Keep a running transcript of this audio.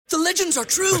The legends are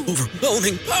true.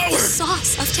 Overwhelming power!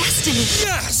 Sauce of destiny.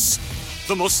 Yes!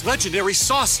 The most legendary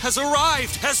sauce has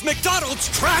arrived as McDonald's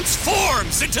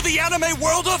transforms into the anime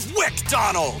world of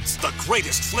WickDonald's. The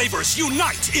greatest flavors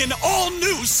unite in all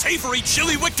new savory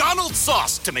chili McDonald's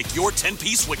sauce to make your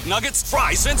 10-piece Wick Nuggets,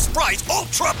 fries, and Sprite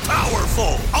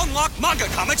ultra-powerful. Unlock manga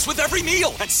comics with every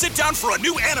meal and sit down for a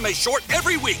new anime short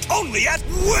every week only at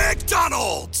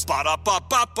WickDonald's.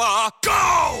 Ba-da-ba-ba-ba,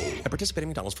 go! At participating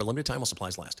McDonald's for a limited time while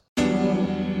supplies last.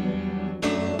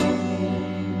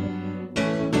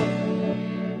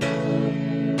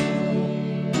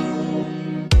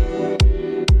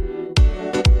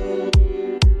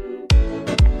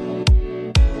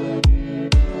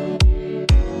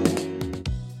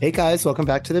 Hey guys, welcome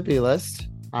back to the B List.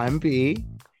 I'm B.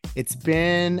 It's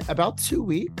been about 2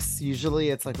 weeks. Usually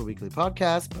it's like a weekly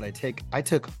podcast, but I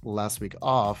took last week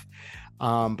off.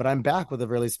 But I'm back with a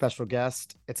really special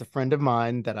guest. It's a friend of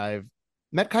mine that I've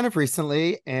met kind of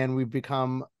recently, and we've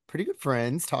become pretty good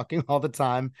friends, talking all the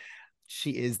time.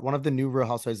 She is one of the new Real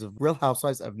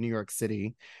Housewives of New York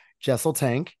City, Jessel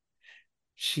Taank.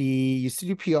 She used to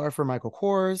do PR for Michael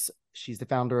Kors. She's the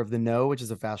founder of The Know, which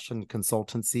is a fashion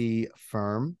consultancy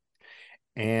firm.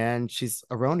 And she's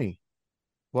a Roni.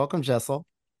 Welcome, Jessel.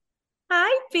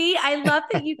 Hi, B. I love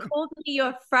that you called me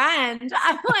your friend.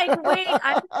 I'm like, wait,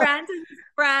 I'm Brandon's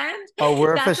friend. Oh,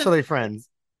 we're officially friends.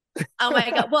 Oh my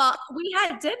God. Well, we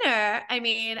had dinner.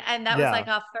 And that was like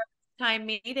our first time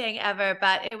meeting ever,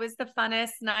 but it was the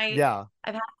funnest night I've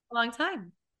had in a long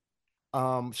time.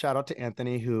 Shout out to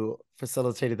Anthony, who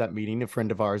facilitated that meeting, a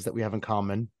friend of ours that we have in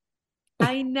common.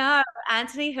 I know.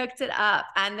 Anthony hooked it up,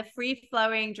 and the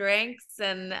free-flowing drinks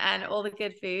and all the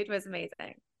good food was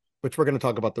amazing. Which we're going to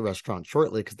talk about the restaurant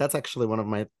shortly, because that's actually one of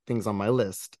my things on my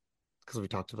list, because we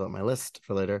talked about my list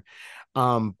for later.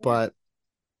 But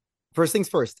first things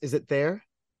first, is it there?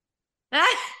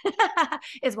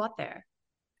 Is what there?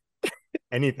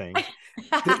 Anything.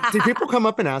 do people come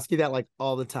up and ask you that like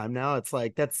all the time now? It's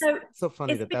like, that's so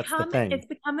funny that's the thing. It's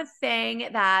become a thing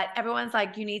that everyone's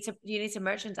like, you need to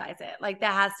merchandise it. Like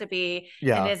there has to be,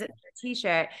 and is it a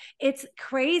t-shirt? It's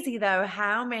crazy though,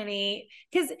 how many,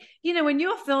 because when you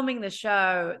were filming the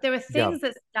show, there were things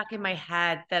that stuck in my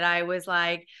head that I was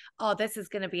like, oh, this is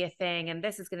going to be a thing and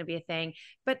this is going to be a thing.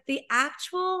 But the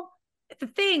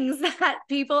things that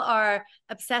people are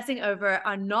obsessing over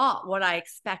are not what I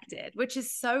expected, which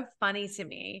is so funny to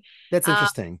me. That's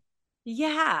interesting.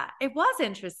 Yeah, it was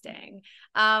interesting.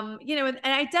 And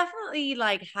I definitely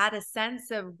like had a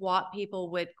sense of what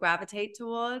people would gravitate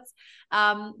towards.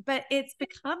 But it's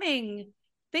becoming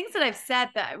things that I've said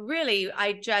that really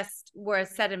I just were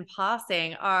said in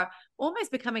passing are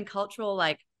almost becoming cultural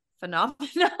like phenomenon.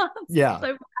 Yeah.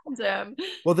 So random.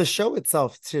 Well, the show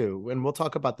itself too, and we'll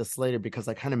talk about this later because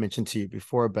I kind of mentioned to you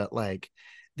before, but like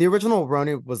the original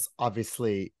Roni was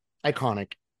obviously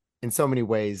iconic in so many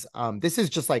ways. This is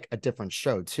just like a different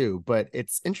show too, but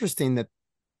it's interesting that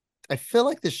I feel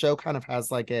like the show kind of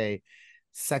has like a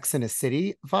Sex and the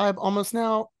City vibe almost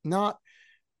now, not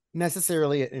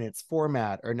necessarily in its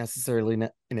format or necessarily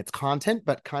in its content,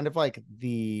 but kind of like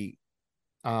the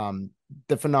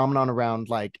phenomenon around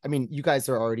like, I mean, you guys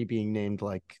are already being named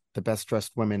like the best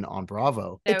dressed women on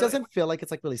Bravo. It doesn't feel like it's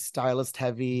like really stylist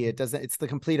heavy. It's the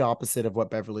complete opposite of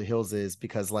what Beverly Hills is,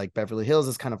 because like Beverly Hills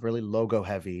is kind of really logo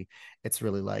heavy. It's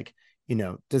really like,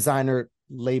 designer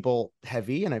label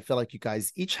heavy. And I feel like you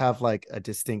guys each have like a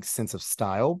distinct sense of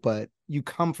style, but you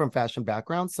come from fashion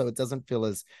backgrounds, so it doesn't feel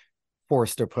as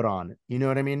forced or put on. You know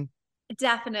what I mean?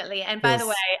 Definitely. And by the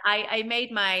way, I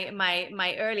made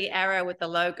my early error with the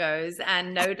logos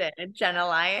and noted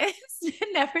generalized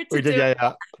never to do it.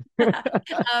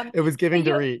 It was giving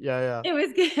to read. It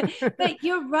was good. But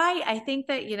you're right. I think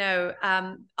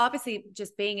that, obviously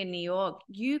just being in New York,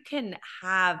 you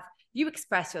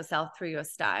express yourself through your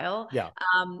style. Yeah.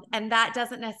 And that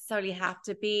doesn't necessarily have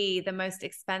to be the most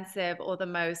expensive or the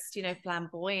most,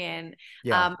 flamboyant.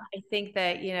 Yeah. I think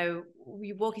that, you're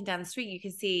walking down the street, you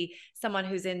can see someone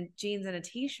who's in jeans and a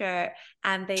t-shirt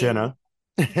and Jenna,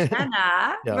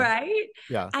 right?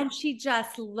 Yeah. And she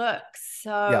just looks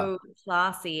so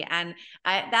classy. And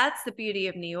that's the beauty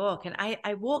of New York. And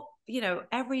I walk,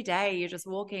 every day you're just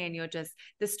walking and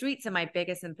the streets are my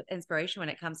biggest inspiration when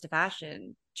it comes to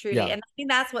fashion, truly. Yeah. And I think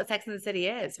that's what Sex and the City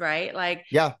is, right? Like,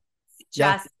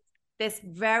 this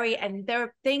and there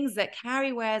are things that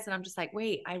Carrie wears and I'm just like,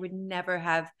 wait, I would never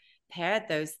have paired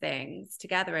those things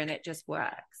together and it just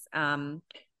works.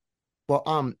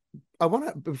 Well, I want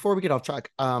to, before we get off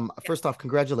track, first off,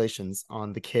 congratulations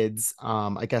on the kids.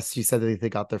 I guess you said that they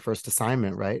got their first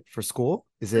assignment, right? For school?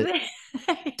 Is it,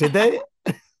 did they?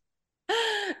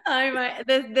 Oh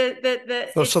my,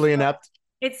 Socially inept.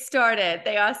 It started.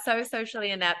 They are so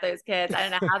socially inept, those kids. I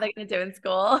don't know how they're going to do in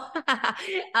school.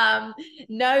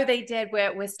 No, they did.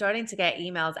 We're starting to get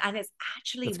emails, and it's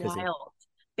actually wild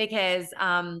because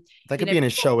that could be in a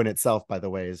show in itself, by the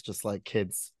way, is just like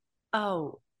kids.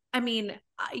 Oh, I mean,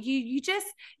 you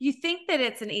think that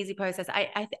it's an easy process.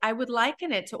 I would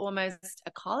liken it to almost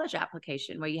a college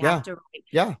application where you have to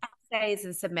write essays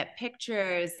and submit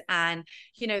pictures. And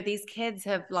these kids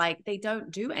have they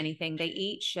don't do anything. They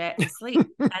eat shit and sleep.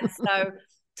 And so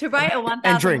to write a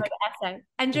 1,000 word essay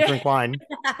and drink wine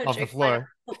off the floor.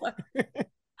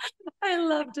 I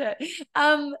loved it.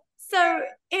 So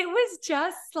it was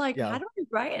just how do I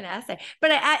write an essay?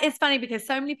 But it's funny because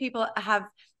so many people have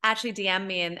actually DM'd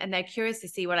me and they're curious to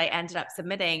see what I ended up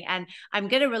submitting. And I'm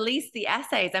going to release the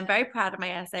essays. I'm very proud of my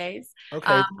essays.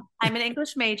 Okay. I'm an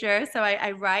English major, so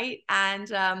I write. And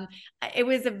it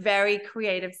was a very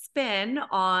creative spin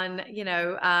on,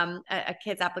 a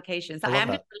kid's application. So I am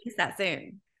going to release that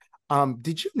soon.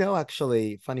 Did you know,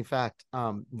 actually, funny fact,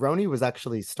 Roni was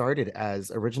actually started as,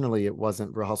 originally it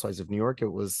wasn't Real Housewives of New York,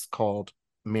 it was called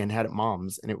Manhattan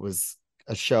Moms, and it was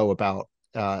a show about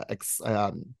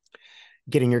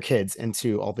getting your kids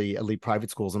into all the elite private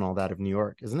schools and all that of New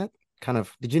York, isn't it? Kind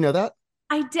of, did you know that?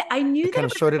 I did. I knew that kind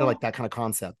of started like that kind of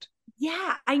concept.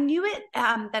 Yeah, I knew it,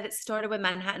 that it started with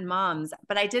Manhattan Moms,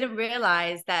 but I didn't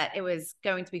realize that it was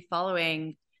going to be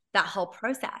following that whole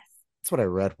process. That's what I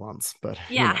read once, but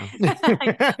yeah,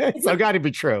 so got to be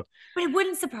true. But it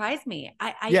wouldn't surprise me.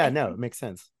 It makes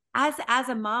sense. As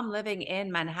a mom living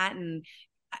in Manhattan,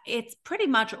 it's pretty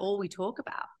much all we talk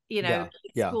about.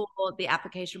 School, the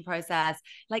application process,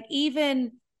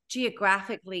 even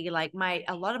geographically,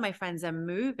 a lot of my friends are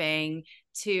moving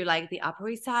to the Upper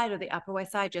East Side or the Upper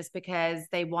West Side just because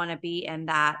they want to be in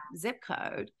that zip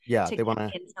code. Yeah, they want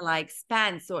to into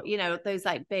Spence or those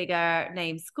bigger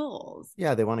name schools.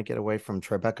 Yeah, they want to get away from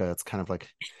Tribeca. It's kind of like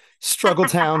struggle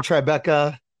town,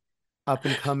 Tribeca, up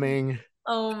and coming.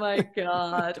 Oh my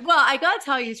God. Well, I gotta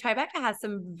tell you, Tribeca has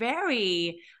some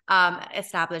very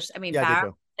established. I mean,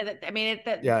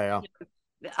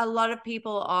 a lot of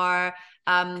people are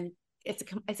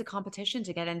it's a competition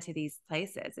to get into these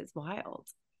places. It's wild.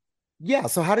 Yeah.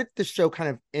 So how did the show kind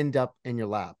of end up in your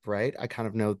lap, right? I kind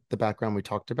of know the background we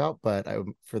talked about, but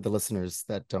for the listeners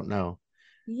that don't know,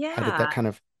 how did that kind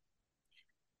of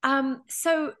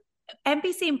so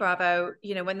NBC and Bravo,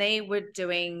 when they were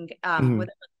doing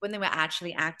when they were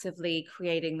actually actively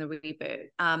creating the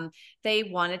reboot, they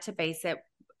wanted to base it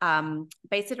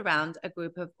around a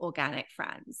group of organic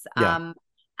friends.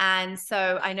 And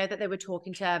so I know that they were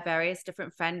talking to various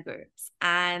different friend groups.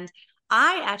 And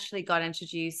I actually got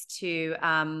introduced to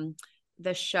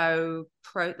the show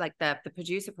the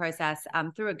producer process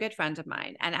through a good friend of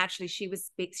mine. And actually she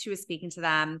was speaking to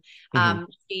them.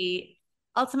 She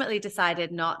ultimately decided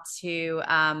not to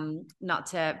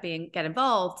get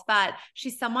involved, but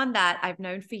she's someone that I've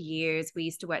known for years. We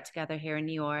used to work together here in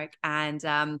New York,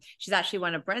 and she's actually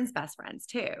one of Bryn's best friends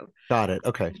too. Got it.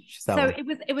 Okay.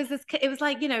 It was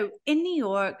like, in New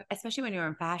York, especially when you're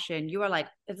in fashion, you are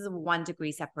this is a 1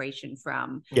 degree separation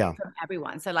from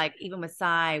everyone. So even with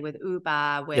Sai, with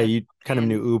Uba, you kind of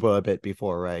knew Uba a bit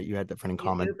before, right? You had that friend in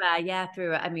common. Uba,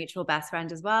 through a mutual best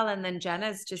friend as well. And then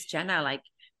Jenna's just Jenna,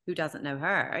 who doesn't know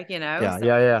her,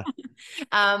 Yeah.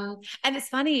 And it's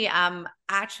funny,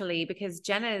 actually, because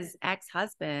Jenna's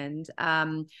ex-husband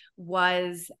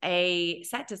was a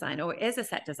set designer, or is a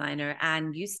set designer,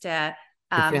 and used to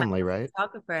family, right?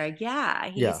 Photographer.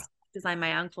 Yeah, he used to design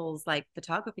my uncle's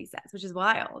photography sets, which is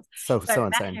wild. So I insane.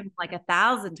 met him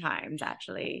 1,000 times,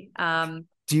 actually.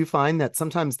 Do you find that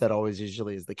sometimes that always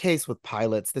usually is the case with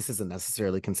pilots? This isn't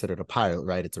necessarily considered a pilot,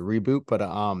 right? It's a reboot, but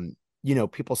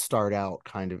people start out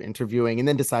kind of interviewing and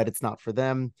then decide it's not for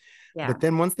them. Yeah. But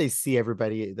then once they see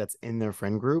everybody that's in their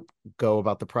friend group go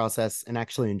about the process and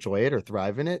actually enjoy it or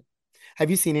thrive in it,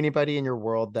 have you seen anybody in your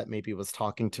world that maybe was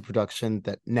talking to production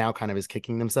that now kind of is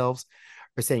kicking themselves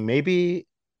or saying maybe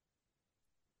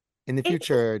in the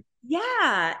future?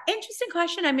 Yeah, interesting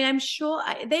question. I mean, I'm sure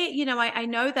I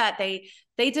know that they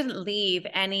didn't leave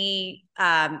any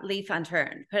leaf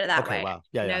unturned, put it that way. Wow.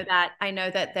 I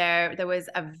know that there was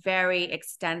a very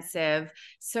extensive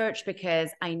search,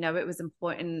 because I know it was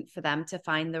important for them to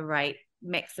find the right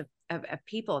mix of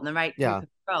people and the right group of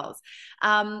girls.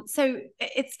 So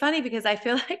it's funny because I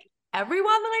feel like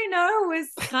everyone that I know was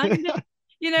kind of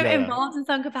involved in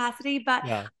some capacity. But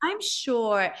Yeah. I'm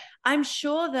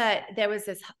sure that there was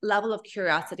this level of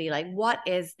curiosity, like, what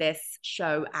is this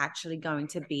show actually going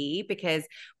to be? Because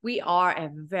we are a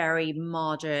very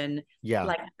modern,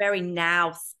 like very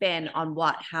now spin on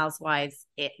what Housewives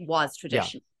it was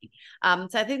traditionally.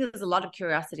 So I think there's a lot of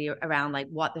curiosity around like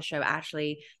what the show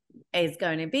actually is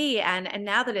going to be. And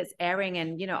now that it's airing,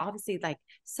 and obviously like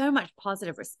so much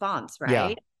positive response,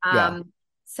 right?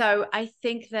 So I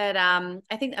think that I'm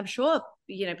sure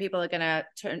people are gonna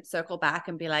circle back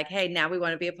and be like, hey, now we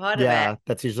want to be a part of it. Yeah,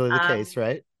 that's usually the case,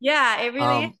 right? Yeah, it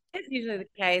really is usually the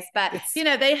case. But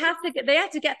they have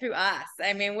to get through us.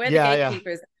 I mean, we're the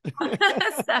gatekeepers.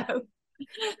 So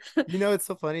it's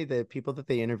so funny, the people that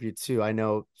they interviewed too. I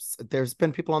know there's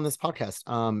been people on this podcast.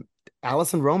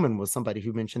 Allison Roman was somebody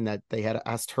who mentioned that they had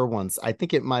asked her once. I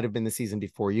think it might have been the season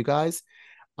before you guys.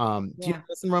 Do you know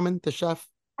Allison Roman, the chef?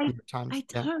 New York Times. I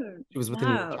don't. It was with the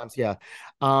New York Times. Yeah.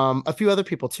 A few other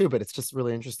people too, but it's just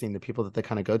really interesting, the people that they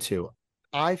kind of go to.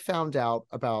 I found out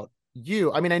about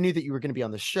you. I mean, I knew that you were going to be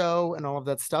on the show and all of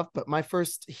that stuff, but my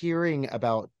first hearing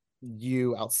about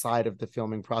you outside of the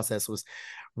filming process was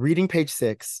reading Page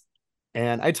Six,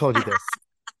 and I told you this.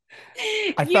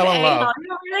 I fell in love.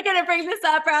 You're really gonna bring this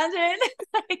up, Brandon?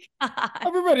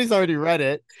 Everybody's already read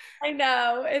it. I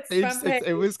know, it's Page Six.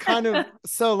 It was kind of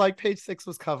so like Page Six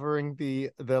was covering the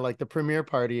premiere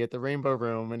party at the Rainbow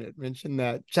Room, and it mentioned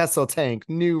that Jessel Taank,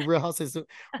 new Real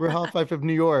Housewife of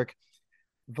New York,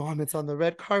 vomits on the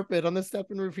red carpet on the step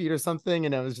and repeat or something,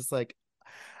 and I was just like.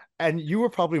 And you were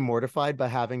probably mortified by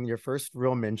having your first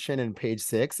real mention in Page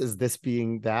Six as this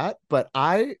being that, but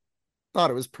I thought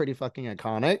it was pretty fucking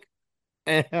iconic,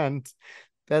 and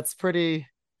that's pretty.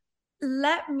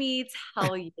 Let me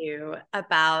tell you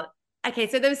about. Okay,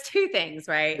 so there's two things,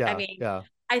 right? Yeah, I mean,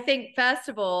 I think first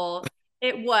of all,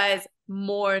 it was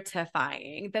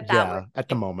mortifying that was at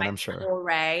the moment, I'm sure,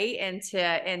 foray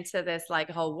into this like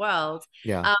whole world.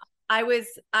 Yeah. I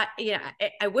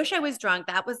wish I was drunk.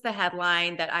 That was the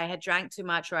headline, that I had drank too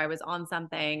much or I was on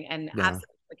something, and absolutely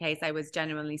the case. I was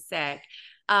genuinely sick.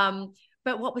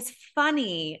 But what was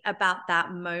funny about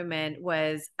that moment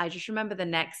was I just remember the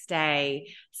next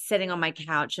day sitting on my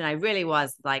couch, and I really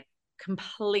was like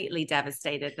completely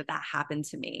devastated that happened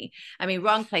to me. I mean,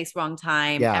 wrong place, wrong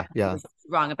time. Everyone was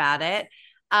wrong about it.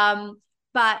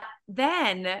 But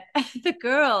then the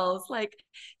girls like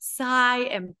Sai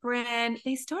and Bryn,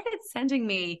 they started sending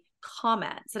me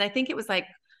comments. And I think it was like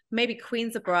maybe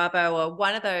Queens of Bravo or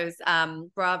one of those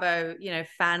Bravo,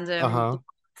 fandom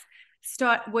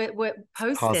were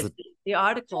posted the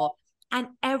article. And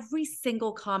every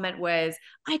single comment was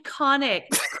iconic,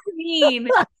 queen,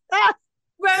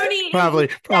 Roni. Probably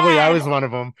I was one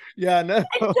of them. Yeah, no.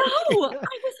 I know. I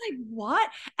was like, what?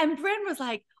 And Bryn was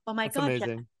like, oh my God,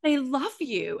 amazing. They love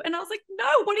you. And I was like, no,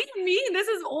 what do you mean? This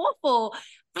is awful.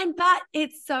 And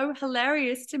it's so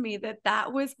hilarious to me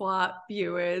that was what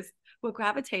viewers were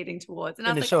gravitating towards.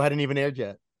 And the show hadn't even aired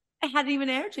yet. It hadn't even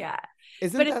aired yet.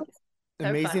 Isn't that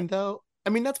amazing though? I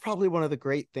mean, that's probably one of the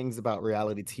great things about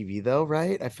reality TV though,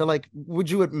 right? I feel like, would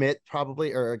you admit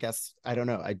probably, or I guess, I don't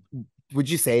know, would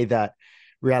you say that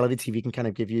reality TV can kind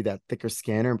of give you that thicker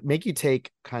skin or make you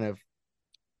take kind of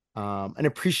an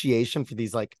appreciation for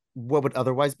these like what would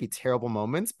otherwise be terrible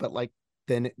moments, but like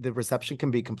then the reception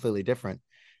can be completely different.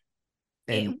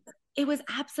 And it was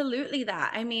absolutely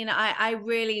that. I mean, I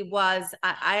really was.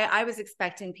 I was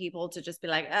expecting people to just be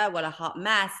like, oh, what a hot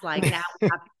mess. Like now we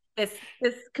have this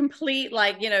complete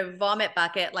like vomit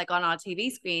bucket like on our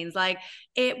TV screens. Like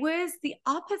it was the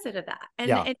opposite of that, and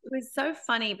it was so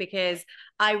funny because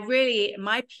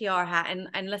my PR hat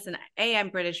and listen, I'm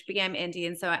British, B, I'm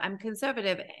Indian, so I'm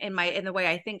conservative in the way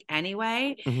I think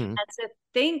anyway. And to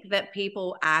think that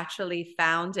people actually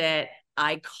found it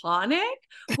iconic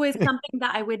was something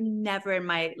that I would never in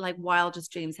my like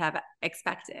wildest dreams have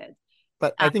expected.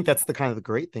 But I think that's the kind of the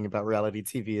great thing about reality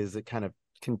TV is it kind of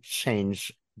can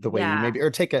change the way you maybe,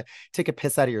 or take a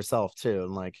piss out of yourself too,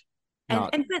 and like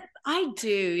but I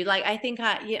do like, I think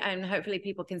and hopefully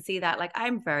people can see that like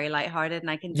I'm very lighthearted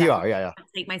and I can not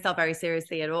take myself very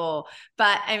seriously at all.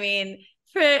 But I mean,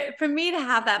 for me to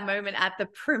have that moment at the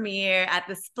premiere at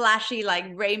the splashy like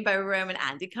Rainbow Room, and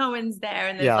Andy Cohen's there,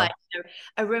 and there's like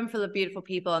a room full of beautiful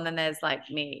people, and then there's like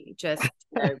me just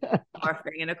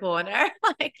barfing in a corner,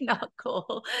 like not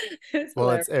cool. It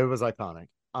was iconic.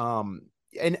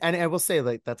 And I will say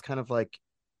like that's kind of like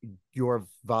your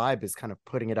vibe is kind of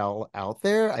putting it all out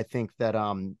there. I think that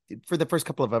for the first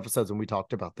couple of episodes when we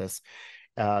talked about this,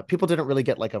 people didn't really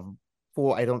get like a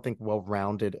full, I don't think,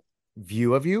 well-rounded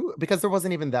view of you because there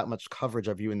wasn't even that much coverage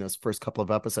of you in those first couple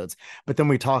of episodes. But then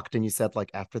we talked and you said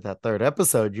like after that third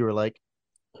episode you were like,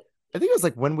 I think it was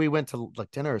like when we went to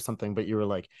like dinner or something, but you were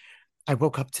like, I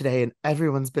woke up today and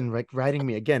everyone's been like writing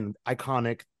me again,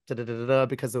 iconic, da, da, da, da, da,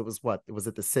 because it was what? Was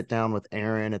it the sit down with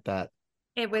Aaron at that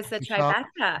It was the coffee shop?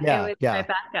 trifecta. It Yeah, was yeah.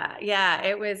 trifecta. Yeah,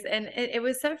 it was, and it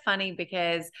was so funny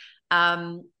because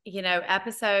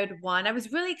episode one, I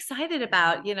was really excited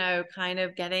about, kind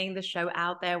of getting the show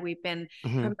out there. We've been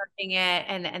Mhm. promoting it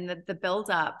and the build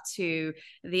up to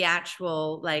the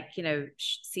actual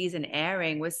season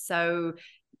airing was so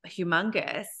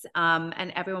humongous.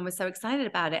 And everyone was so excited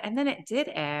about it. And then it did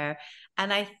air.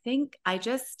 And I think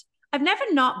I've never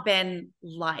not been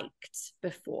liked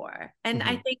before. And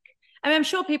I Mhm. think, I mean, I'm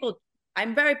sure people,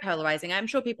 I'm very polarizing. I'm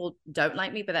sure people don't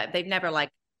like me, but they've never like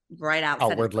right out said it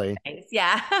to Outwardly. my face.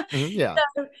 Yeah. Mhm, yeah.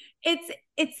 So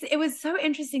it was so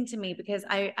interesting to me because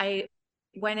I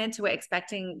went into it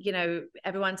expecting,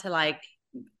 everyone to like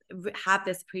have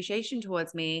this appreciation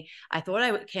towards me. I thought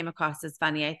I came across as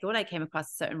funny. I thought I came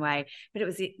across a certain way, but it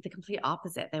was the complete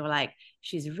opposite. They were like,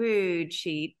 she's rude.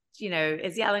 She,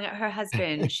 is yelling at her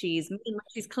husband. She's mean when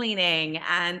she's cleaning,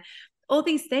 and all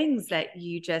these things that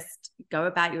you just go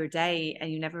about your day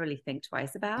and you never really think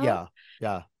twice about. Yeah.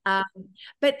 Yeah. Um,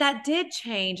 but that did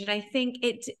change. And I think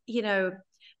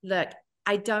look,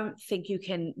 I don't think you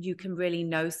can really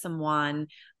know someone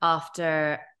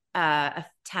after a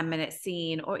 10-minute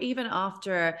scene or even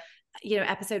after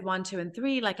episode 1, 2, and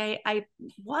 3. Like I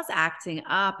was acting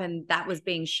up and that was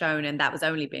being shown and that was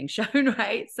only being shown,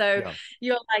 right? So Yeah.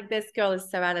 you're like, this girl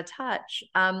is so out of touch.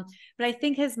 But I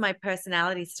think as my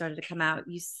personality started to come out,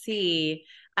 you see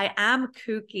I am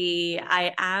kooky.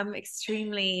 I am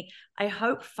extremely, I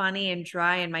hope, funny and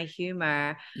dry in my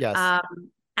humor. Yes.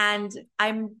 And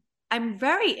I'm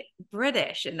very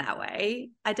British in that way.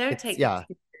 I don't It's take things yeah.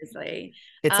 too seriously.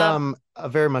 It's Um, a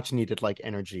very much needed like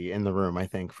energy in the room, I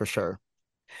think, for sure.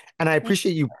 And I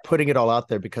appreciate you putting it all out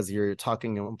there because you're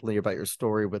talking openly about your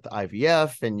story with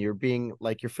IVF and you're being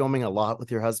like you're filming a lot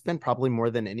with your husband, probably more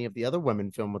than any of the other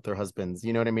women film with their husbands.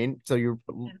 You know what I mean? So you're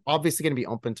obviously going to be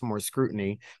open to more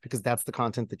scrutiny because that's the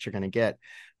content that you're going to get.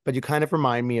 But you kind of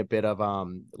remind me a bit of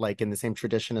like in the same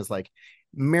tradition as like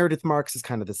Meredith Marks is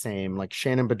kind of the same, like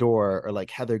Shannon Bedore or like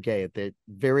Heather Gay. They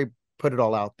very put it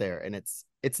all out there and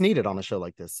it's needed on a show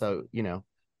like this. So,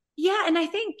 Yeah, and I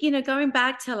think, going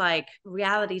back to like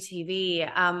reality TV,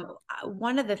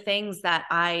 one of the things that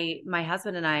my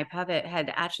husband and I, Pavitt,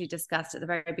 had actually discussed at the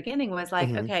very beginning was like,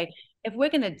 mhm, okay, if we're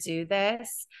going to do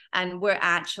this and we're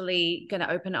actually going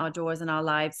to open our doors and our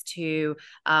lives to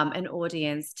an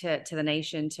audience, to the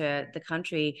nation, to the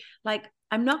country, like,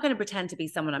 I'm not going to pretend to be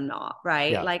someone I'm not,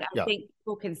 right? yeah, Like, I yeah, think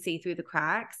people can see through the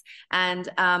cracks. And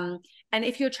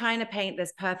if you're trying to paint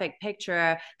this perfect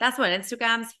picture, that's what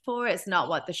Instagram's for. It's not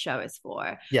what the show is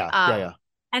for. yeah, yeah, Um, yeah.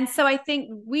 and so I think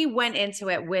we went into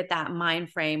it with that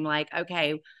mind frame, like,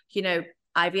 okay,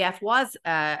 IVF was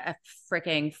a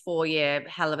freaking 4-year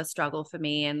hell of a struggle for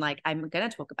me. And like, I'm going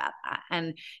to talk about that.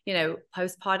 And,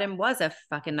 postpartum was a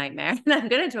fucking nightmare. And I'm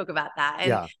going to talk about that. And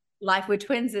Yeah. life with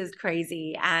twins is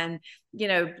crazy. And,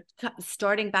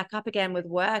 starting back up again with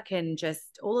work and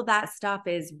just all of that stuff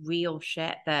is real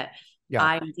shit that Yeah.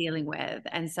 I'm dealing with.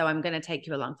 And so I'm going to take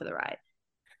you along for the ride.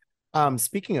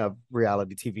 Speaking of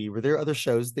reality TV, were there other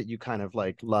shows that you kind of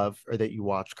like love or that you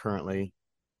watch currently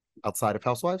outside of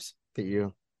Housewives that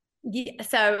you? Yeah,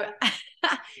 so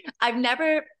I've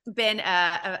never been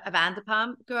a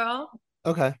Vanderpump girl.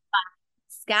 Okay.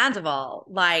 Scandival,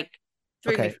 like,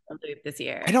 threw me Okay. for a loop this I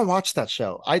year. don't watch that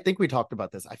show. I think we talked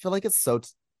about this. I feel like it's so.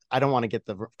 I don't want to get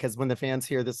because when the fans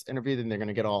hear this interview, then they're going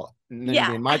to get all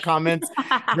Yeah. in my comments,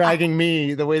 dragging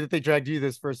me the way that they dragged you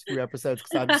this first few episodes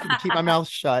because I'm just going to keep my mouth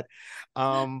shut.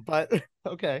 But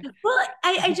okay. Well,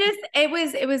 I just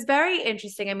it was very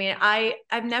interesting. I mean,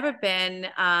 I've never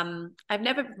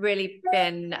really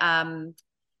been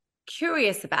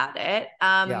curious about it.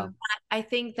 Yeah. I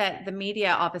think that the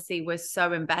media obviously was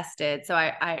so invested. So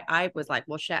I was like,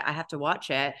 well, shit, I have to watch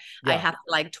it. I Yeah. have to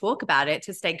like talk about it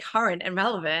to stay current and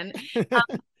relevant.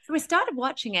 So we started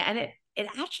watching it and it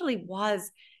actually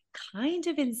was kind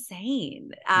of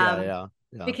insane. Yeah. Yeah.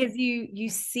 Yeah. Because you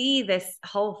see this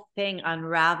whole thing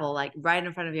unravel like right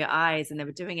in front of your eyes, and they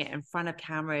were doing it in front of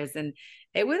cameras, and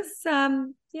it was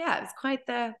yeah, it was quite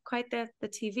the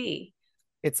TV.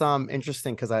 It's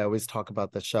interesting because I always talk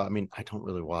about the show. I mean, I don't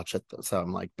really watch it though, so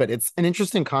I'm like, but it's an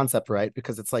interesting concept, right?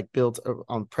 Because it's like built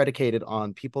on predicated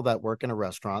on people that work in a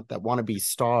restaurant that want to be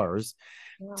stars.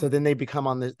 Yeah. So then they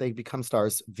become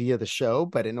stars via the show,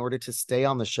 but in order to stay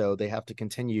on the show, they have to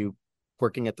continue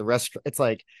working at the restaurant. It's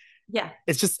like, Yeah.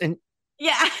 it's just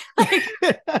Yeah. Like,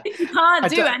 you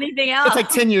can't do anything else. It's like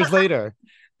 10 years later.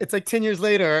 it's like 10 years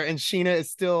later, and Sheena is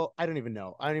still. I don't even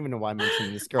know. I don't even know why I'm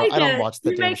mentioning this girl. I I get don't it. watch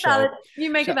the damn show.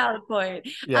 You make a valid point.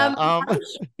 Yeah.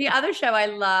 The other show I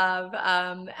love,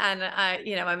 and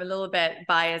I'm a little bit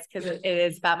biased because it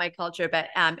is about my culture, but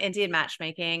Indian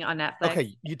matchmaking on Netflix.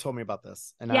 Okay, you told me about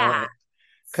this, and Yeah,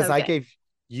 because so I good. gave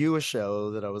you a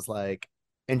show that I was like,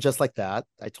 and just like that,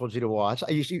 I told you to watch.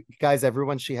 I usually, guys,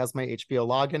 everyone, she has my HBO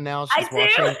login now. She's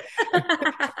watching. I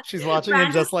do. She's watching it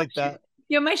Brandon, just like that.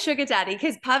 you're my sugar daddy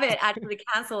because Pavitt actually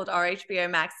canceled our HBO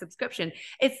Max subscription.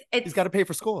 He's got to pay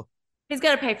for school. He's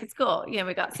got to pay for school.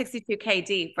 We got 62K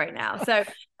deep right now. So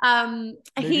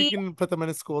Maybe you can put them in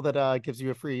a school that gives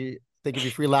you they give you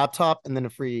a free laptop and then a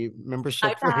free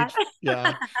membership for iPad.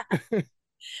 yeah.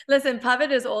 Listen,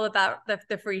 Pavitt is all about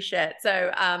the free shit.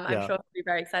 So I'm Yeah. sure he'll be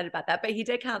very excited about that. But he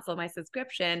did cancel my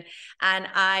subscription. And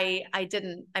I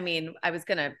didn't, I was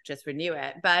gonna just renew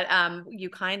it, but you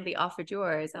kindly offered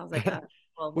yours. I was like, oh,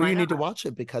 well, you not? need to watch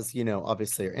it because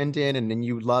obviously you're Indian, and then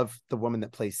you love the woman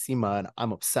that plays Seema, and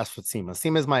I'm obsessed with Seema.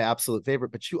 Seema is my absolute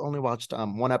favorite, but you only watched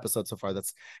one episode so far.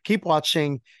 That's keep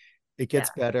watching. It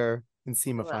gets better, and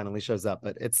Seema finally shows up,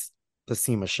 but it's the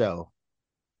Seema show.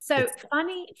 So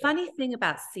funny thing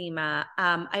about Seema,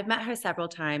 I've met her several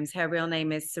times. Her real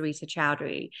name is Sarita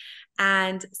Chowdhury,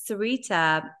 and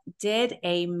Sarita did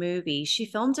a movie. She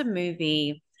filmed a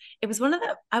movie. It was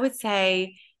I would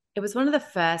say it was one of the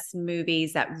first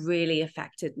movies that really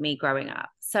affected me growing up.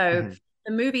 So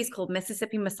the movie is called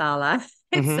Mississippi Masala.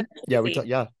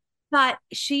 Yeah. But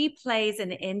she plays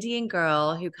an Indian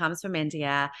girl who comes from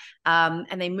India,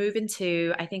 and they move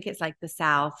into, I think it's like the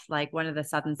South, like one of the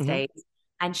southern states.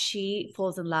 And she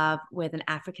falls in love with an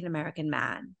African-American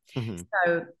man.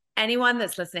 So anyone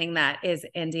that's listening that is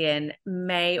Indian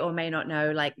may or may not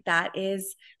know, like that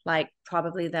is like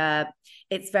probably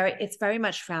it's very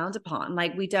much frowned upon.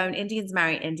 Like Indians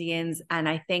marry Indians. And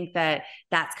I think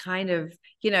that's kind of,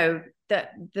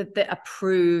 the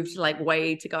approved like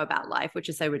way to go about life, which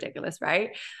is so ridiculous.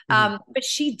 Right. But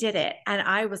she did it. And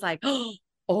I was like,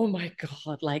 oh my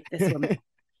God, like this woman.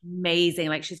 Amazing,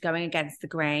 like she's going against the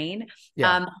grain.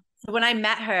 So when I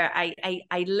met her,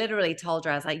 I literally told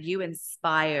her, I was like, you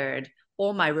inspired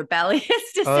all my rebellious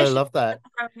decisions. I love that.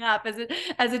 Growing up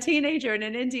as a teenager and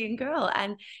an Indian girl,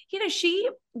 and she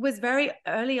was very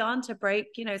early on to break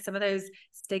some of those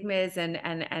stigmas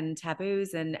and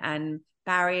taboos and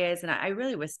barriers, and I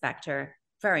really respect her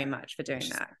very much for doing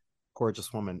that.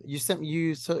 Gorgeous woman. You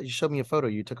showed me a photo.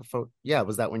 You took a photo. Yeah,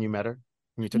 was that when you met her?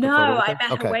 You took no, a photo with her? I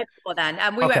met her way before then.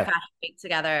 We went Fashion Week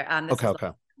together. This was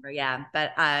November, yeah.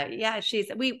 But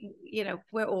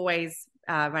we're always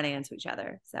running into each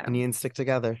other. So Indians stick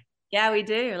together. Yeah, we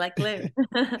do, like glue.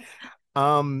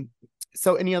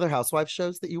 So any other housewives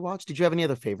shows that you watched? Did you have any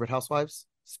other favorite housewives?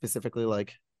 Specifically,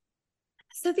 like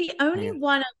so the only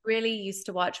one I really used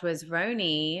to watch was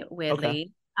Roni,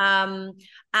 weirdly. And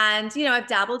I've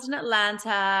dabbled in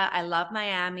Atlanta. I love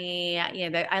Miami.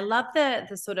 I love the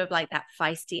sort of like that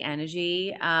feisty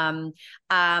energy. But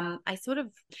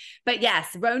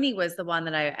yes, Roni was the one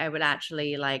that I would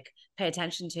actually like pay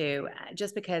attention to,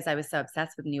 just because I was so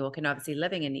obsessed with New York and obviously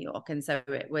living in New York, and so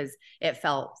it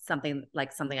felt something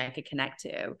I could connect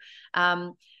to.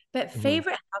 But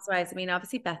favorite housewives, I mean,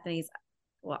 obviously Bethany's.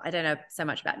 Well, I don't know so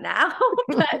much about now,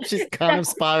 but she's kind of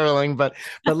spiraling, but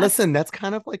listen, that's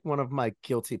kind of like one of my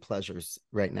guilty pleasures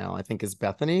right now, I think, is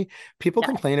Bethany. People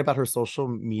complain about her social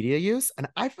media use, and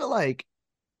I feel like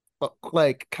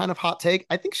kind of hot take,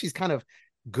 I think she's kind of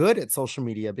good at social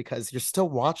media because you're still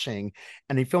watching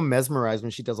and you feel mesmerized when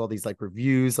she does all these like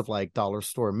reviews of like dollar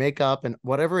store makeup and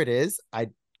whatever it is. I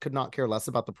could not care less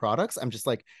about the products. I'm just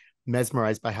like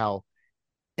mesmerized by how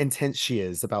intense she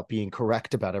is about being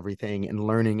correct about everything and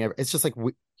learning. It's just like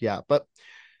probably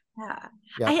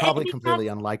completely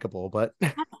unlikable, but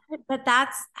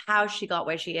that's how she got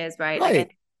where she is, right? Right.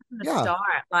 Like from the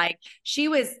start, like she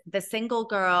was the single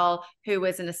girl who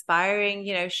was an aspiring,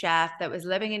 chef that was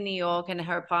living in New York, and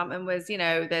her apartment was,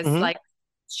 this like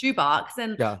shoebox,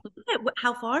 and look at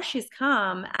how far she's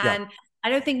come. And I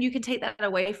don't think you can take that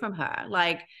away from her.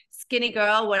 Like skinny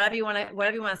girl, whatever you want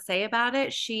to say about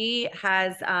it, she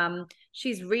has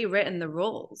she's rewritten the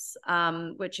rules,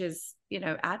 which is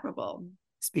admirable.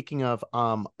 Speaking of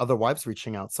other wives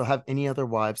reaching out, so have any other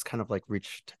wives kind of like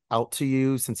reached out to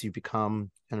you since you've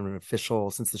become kind of an official,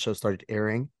 since the show started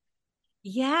airing?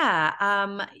 Yeah.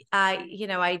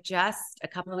 I just a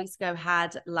couple of weeks ago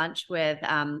had lunch with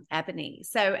Ebony.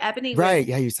 So Ebony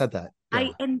you said that.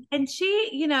 And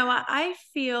she, I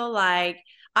feel like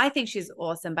I think she's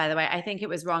awesome, by the way. I think it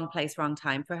was wrong place, wrong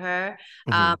time for her.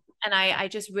 Mhm. And I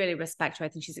just really respect her. I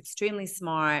think she's extremely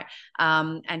smart.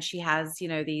 And she has,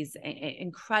 these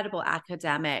incredible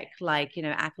academic,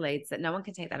 accolades that no one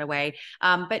can take that away.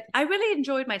 But I really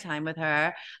enjoyed my time with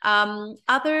her.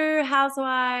 Other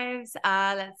housewives,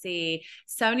 let's see,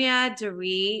 Sonia,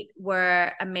 Dorit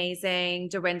were amazing.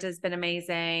 Dorinda's been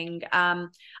amazing.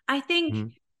 I think,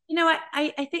 Mhm.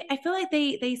 I feel like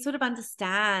they sort of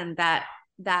understand that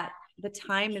the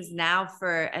time is now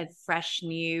for a fresh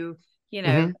new,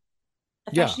 Mhm.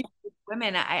 a Yeah. fresh new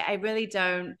women. I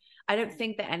don't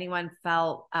think that anyone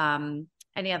felt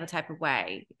any other type of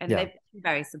way, and Yeah. they've been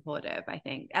very supportive, I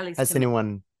think, at least Has to me.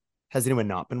 anyone has anyone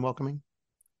not been welcoming?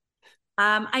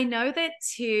 I know that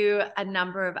to a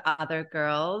number of other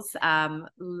girls, Luann,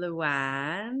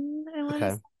 I want to Okay.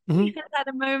 say Mhm. at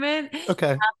the moment,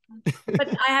 Okay. but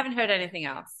I haven't heard anything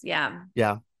else. Yeah.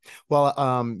 Yeah. Well,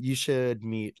 you should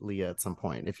meet Leah at some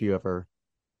point if you ever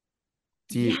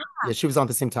do you. Yeah. Yeah, she was on at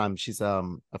the same time. She's a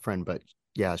friend, but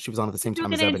yeah, she was on at the same You're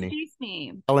time as gonna Ebony. introduce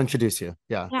me. I'll introduce you.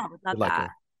 Yeah. Yeah, would love You'd like that. her.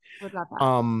 Would love that.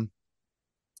 Um,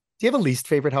 do you have a least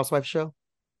favorite housewife show?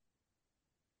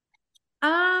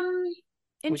 Um,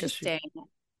 I guess she Interesting.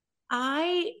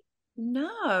 I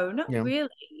No, not yeah.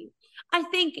 really. I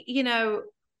think,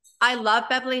 I love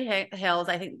Beverly Hills.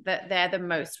 I think that they're the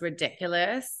most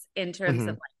ridiculous in terms of Mhm.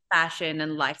 like fashion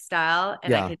and lifestyle,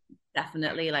 and I Yeah. could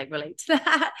definitely like relate to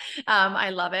that. I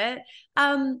love it.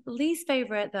 Least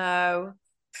favorite though,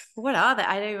 what are they?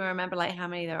 I don't even remember like how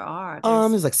many there are.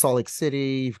 There's There's like Salt Lake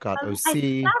City, you've got I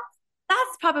OC.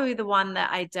 that's probably the one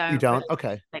that I You don't don't? really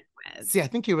Okay. stick with. See, I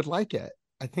think you would like it.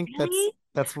 I think Really?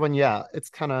 that's when, yeah, it's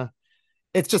kind of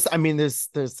it's just, I mean, there's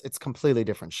it's completely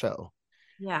different show.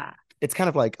 Yeah. It's kind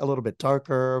of like a little bit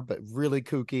darker, but really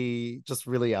kooky, just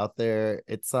really out there.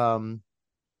 It's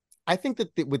I think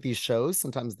that with these shows,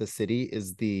 sometimes the city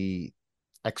is the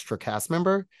extra cast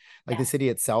member. Like the Yeah. city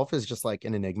itself is just like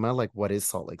an enigma. Like, what is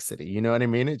Salt Lake City? You know what I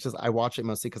mean? It's just I watch it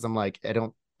mostly because I'm like, I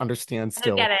don't understand I don't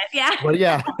still. get it. Yeah. Well,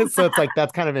 yeah. So it's like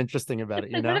that's kind of interesting about it,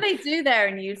 It's you like, what do know? they do there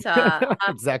in Utah?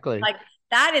 Exactly. Like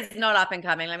that is not up and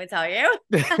coming, let me tell you.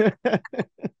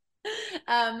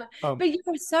 Um, um, but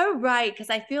you're so right because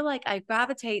I feel like I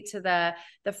gravitate to the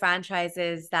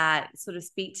franchises that sort of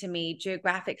speak to me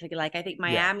geographically. Like I think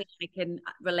yeah, Miami I can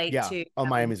relate yeah. to. Oh,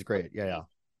 Miami's great. Yeah,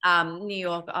 yeah. New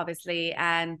York, obviously,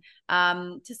 and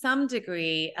to some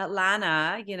degree,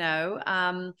 Atlanta,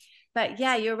 but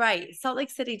yeah, you're right. Salt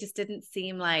Lake City just didn't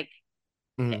seem like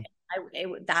Mhm.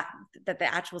 that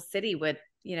the actual city would,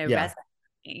 Yeah, resonate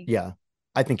with me. yeah.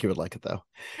 I think you would like it though.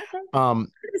 Okay.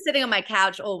 Um, I've been sitting on my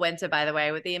couch all winter, by the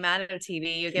way, with the amount of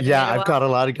TV you're giving me yeah, to I've watch, got a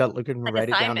lot of got looking to like write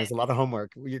it down. assignment. There's a lot of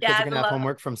homework. Your kids Yeah, are it's gonna a have lot.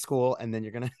 homework from school, and then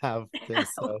you're gonna have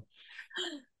this. So,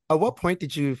 at what point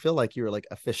did you feel like you were like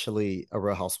officially a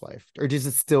Real Housewife, or does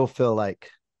it still feel like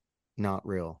not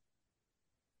real?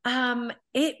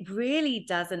 It really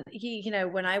doesn't.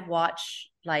 When I watch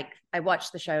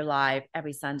the show live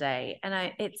every Sunday,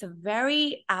 and it's a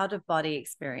very out of body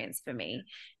experience for me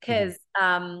Mhm. because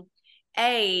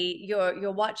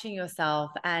you're watching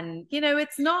yourself, and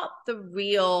it's not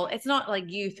like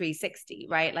you 360,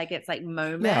 right? Like it's like Yeah,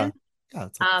 moment. yeah.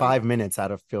 It's like Um, 5 minutes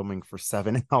out of filming for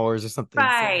 7 hours or something. So,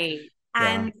 right.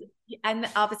 yeah, And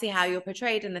obviously how you're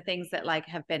portrayed and the things that like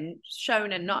have been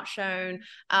shown and not shown.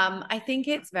 I think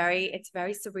it's very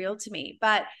surreal to me,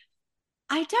 but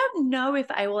I don't know if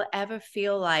I will ever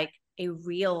feel like a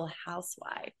real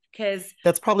housewife because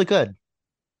that's probably good. You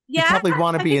yeah, probably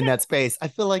want to I be think in that space. I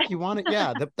feel like you want it. it's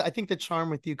Yeah, I think the charm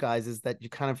with you guys is that you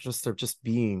kind of just are just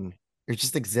being, you're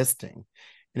just existing,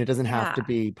 and it doesn't have yeah, to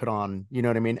be put on. You know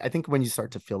what I mean? I think when you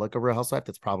start to feel like a Real Housewife,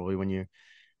 that's probably when you're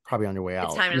probably on your way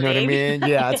it's out. time You to know what I leave. mean?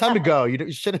 Yeah, it's time to Yeah, go.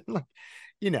 You shouldn't like,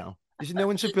 no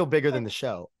one should feel bigger than the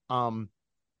show.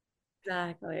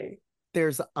 exactly.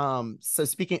 There's so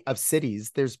speaking of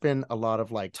cities, there's been a lot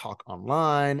of like talk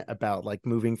online about like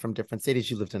moving from different cities.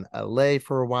 You lived in LA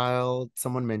for a while.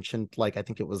 Someone mentioned, like, I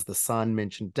think it was the Sun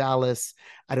mentioned Dallas.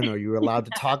 I don't know, you were allowed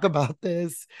to talk about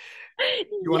this.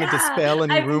 You want to Yeah, dispel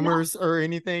any I've not. rumors or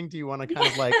anything? Do you want to kind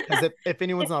of like, because if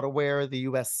anyone's not aware, the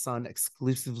US Sun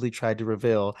exclusively tried to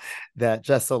reveal that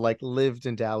Jessel like lived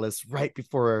in Dallas right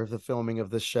before the filming of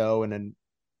the show, and then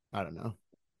I don't know.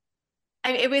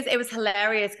 It was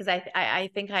hilarious because I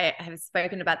think I have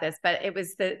spoken about this, but it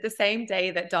was the same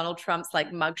day that Donald Trump's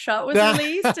like mugshot was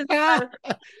released. And so,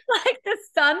 like the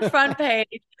Sun front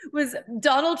page was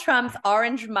Donald Trump's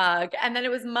orange mug, and then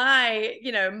it was my,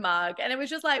 mug. And it was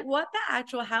just like, what the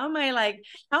actual, how am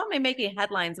I making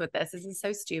headlines with this? This is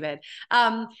so stupid.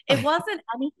 It wasn't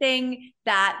anything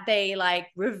that they like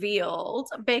revealed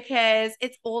because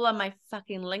it's all on my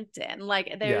fucking LinkedIn.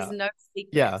 Like there's no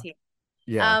secrets here.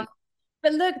 Yeah.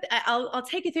 But look, I'll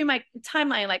take you through my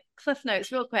timeline, like cliff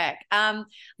notes, real quick.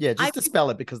 Just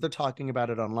dispel it because they're talking about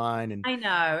it online, and I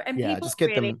know, and people just get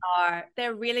really them.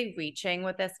 they're really reaching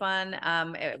with this one,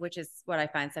 which is what I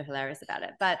find so hilarious about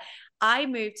it. But I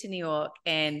moved to New York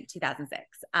in 2006,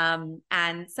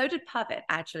 and so did Puppet.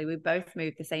 Actually, we both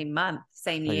moved the same month,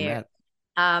 same year.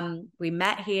 We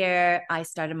met here. I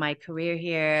started my career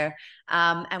here,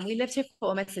 and we lived here for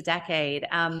almost a decade.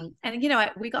 And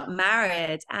we got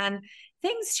married, and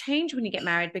things change when you get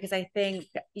married because I think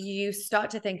you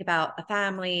start to think about a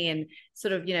family and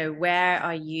sort of, where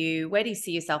do you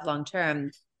see yourself long term?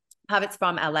 Puppet's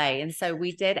from LA, and so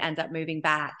we did end up moving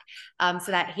back,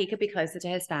 so that he could be closer to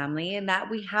his family and that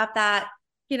we have that,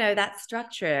 that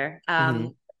structure.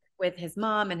 With his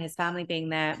mom and his family being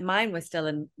there. Mine was still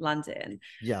in London.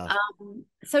 Yeah.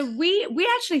 So we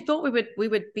actually thought we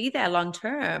would be there long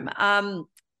term,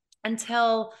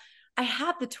 until I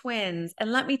had the twins.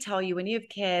 And let me tell you, when you have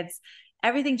kids,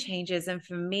 everything changes. And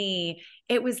for me,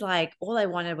 it was like all I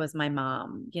wanted was my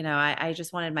mom. I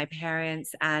just wanted my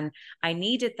parents, and I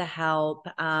needed the help.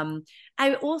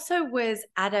 I also was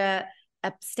at a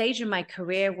stage in my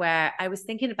career where I was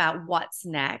thinking about what's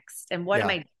next and what am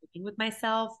I doing with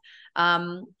myself.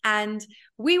 And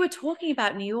we were talking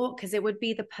about New York because it would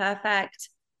be the perfect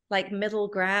like middle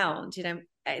ground.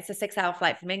 It's a 6-hour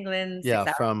flight from England, 6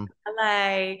 hours from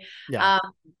LA.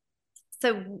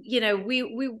 So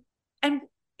we and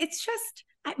it's just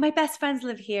my best friends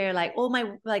live here. Like all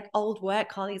my like old work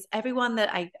colleagues, everyone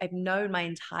that I've known my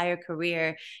entire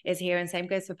career is here, and same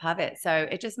goes for Puppet. So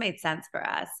it just made sense for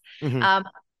us.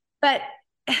 But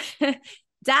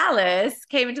Dallas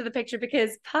came into the picture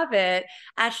because Puppet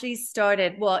actually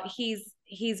started. Well,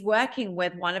 he's working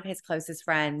with one of his closest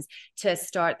friends to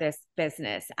start this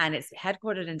business, and it's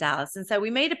headquartered in Dallas. And so we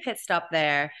made a pit stop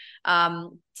there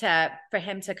for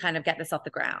him to kind of get this off the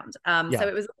ground. So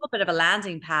it was a little bit of a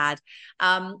landing pad.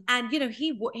 And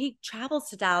he travels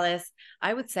to Dallas,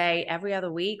 I would say every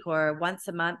other week or once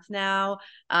a month now.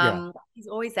 He's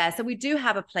always there. So we do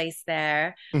have a place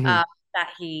there that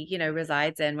he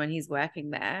resides in when he's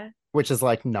working there. Which is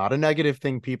like not a negative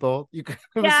thing, people.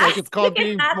 It's called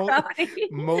being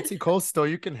multi-coastal.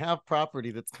 You can have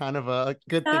property. That's kind of a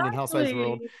good thing in Housewives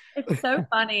world. It's so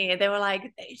funny. They were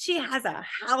like, she has a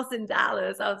house in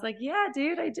Dallas. I was like, yeah,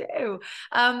 dude, I do.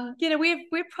 We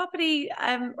have property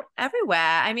everywhere.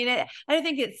 I mean, I don't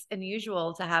think it's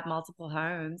unusual to have multiple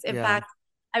homes. In fact,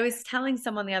 I was telling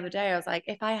someone the other day, I was like,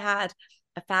 if I had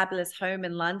a fabulous home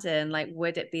in London, like,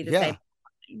 would it be the same?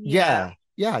 Yeah,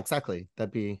 exactly.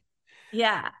 That'd be.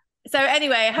 Yeah. So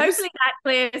anyway, hopefully that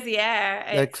clears the air.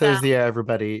 That clears the air,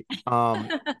 everybody.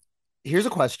 Here's a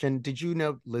question. Did you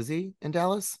know Lizzie in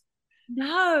Dallas?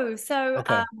 No. So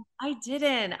I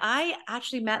didn't. I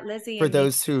actually met Lizzie. For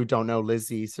those who don't know,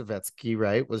 Lizzie Savetsky,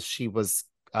 right, she was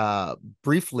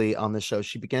briefly on the show.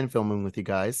 She began filming with you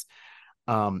guys.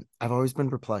 I've always been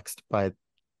perplexed by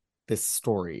this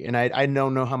story, and I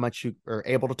don't know how much you are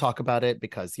able to talk about it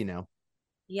because she's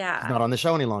not on the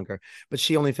show any longer, but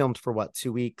she only filmed for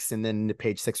 2 weeks, and then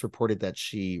Page Six reported that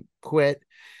she quit.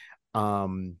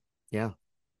 So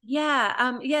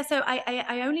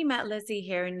I only met Lizzie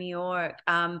here in New York,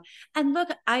 and look,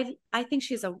 I think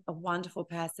she's a wonderful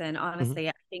person, honestly.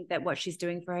 I think that what she's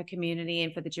doing for her community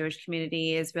and for the Jewish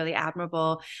community is really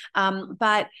admirable,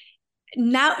 but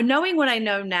now, knowing what I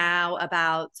know now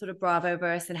about sort of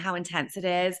Bravoverse and how intense it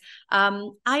is,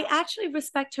 I actually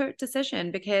respect her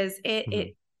decision because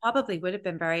it probably would have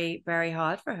been very, very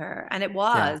hard for her. And it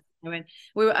was. I mean,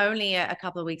 we were only a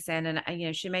couple of weeks in,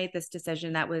 and she made this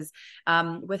decision that was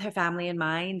with her family in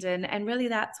mind, and really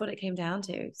that's what it came down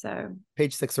to. So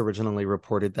Page Six originally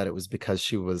reported that it was because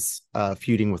she was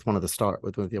feuding with one of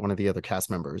the other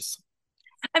cast members.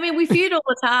 I mean, we feud all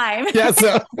the time.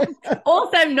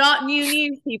 Also not new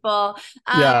news, people.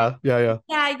 Yeah.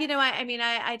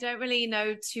 I don't really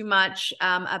know too much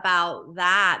about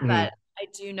that, but I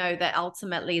do know that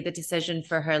ultimately the decision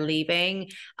for her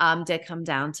leaving did come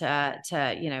down to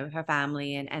her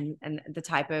family and the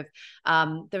type of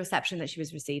the reception that she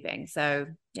was receiving. So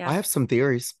I have some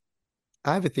theories.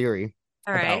 I have a theory.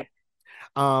 All right.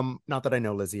 Not that I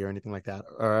know Lizzie or anything like that.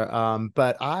 Or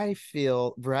but I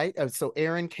feel right. So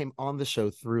Erin came on the show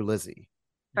through Lizzie,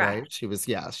 right? Correct. She was,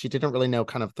 yeah, she didn't really know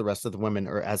kind of the rest of the women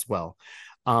or as well.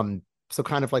 So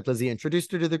kind of like Lizzie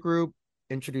introduced her to the group,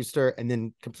 introduced her, and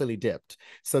then completely dipped.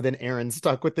 So then Erin's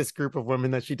stuck with this group of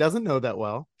women that she doesn't know that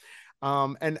well.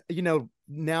 And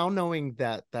now knowing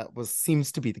that that was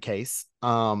seems to be the case,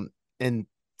 and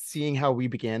seeing how we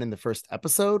began in the first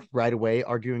episode right away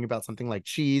arguing about something like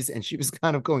cheese, and she was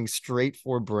kind of going straight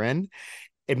for Bryn,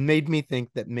 it made me think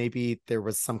that maybe there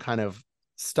was some kind of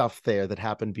stuff there that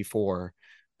happened before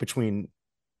between,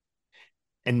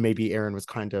 and maybe Erin was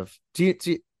kind of,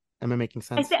 am I making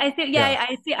sense? I see. Yeah. Yeah,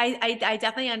 I see. I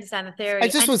definitely understand the I theory.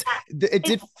 just And was, it it's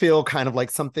did feel kind of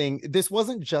like something. This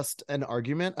wasn't just an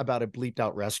argument about a bleeped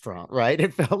out restaurant, right?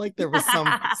 It felt like there was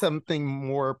something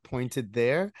more pointed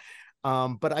there.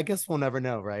 But I guess we'll never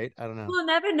know, right? I don't know. we'll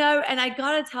never know. And I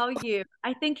gotta tell you,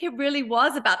 I think it really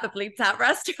was about the bleeped out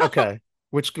restaurant. Okay.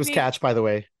 Which was Me, catch, by the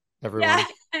way, yeah. everyone.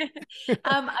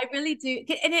 I really do.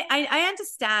 And I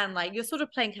understand, like, you're sort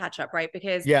of playing catch up, right?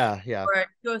 Because Yeah, yeah,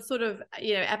 you're sort of,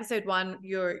 episode one,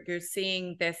 you're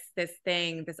seeing this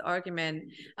thing, this argument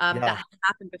yeah, that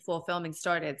happened before filming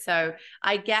started. So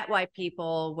I get why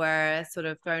people were sort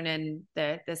of thrown in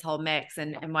this whole mix,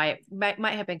 and why it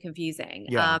might have been confusing.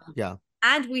 yeah, yeah.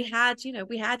 And we had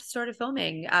started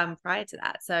filming prior to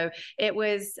that, so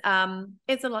it's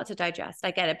a lot to digest. I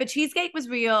get it, but Cheesegate was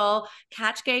real,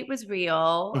 Catchgate was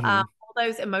real, Mhm. all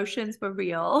those emotions were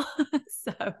real.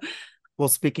 So Well,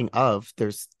 speaking of,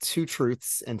 there's two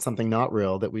truths and something not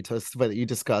real that that you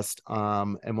discussed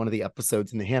in one of the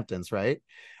episodes in the Hamptons, right?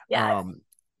 yes. Um,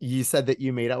 you said that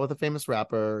you made out with a famous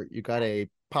rapper, you got a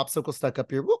popsicle stuck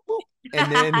up your whoop whoop,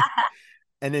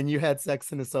 and then you had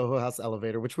sex in a Soho House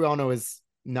elevator, which we all know is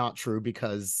not true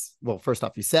because, well, first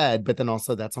off, you said, but then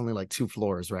also that's only like 2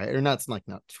 floors, right? Or not, it's like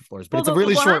not 2 floors, but Well, it's a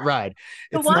really short ride.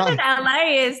 the It's one not in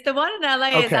LA is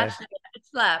okay. actually a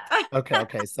slap.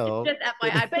 Okay. So Just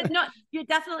FYI, but not, you're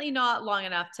definitely not long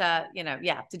enough to,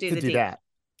 to do to the do deed. that.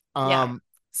 Yeah.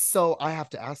 So I have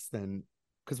to ask then,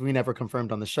 because we never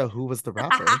confirmed on the show who was the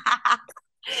rapper.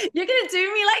 You're gonna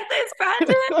do me like this,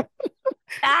 Brandon?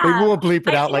 Maybe Damn. we'll bleep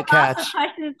it I out should like have asked the catch.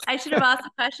 questions. I should have asked the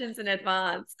questions in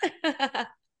advance.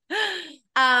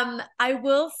 I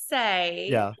will say,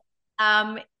 Yeah,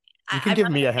 um, you can I'm give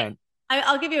not me a gonna. hint.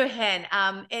 I'll give you a hint.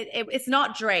 It's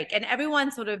not Drake, and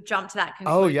everyone sort of jumped to that Oh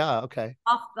conclusion. yeah, okay.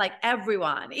 Off, like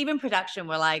everyone, even production,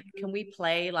 were like, "Can we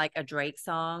play like a Drake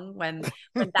song when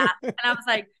that?" And I was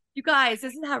like, "You guys,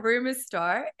 this is how rumors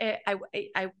start." I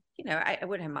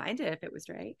wouldn't have minded if it was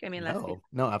Drake. I mean, let's be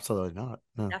No, absolutely not.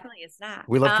 No, definitely a snack.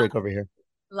 we love Drake over here.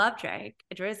 Love Drake,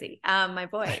 Drizzy, my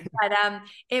boy. But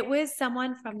it was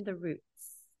someone from the Roots.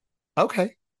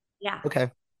 Okay, Yeah, okay.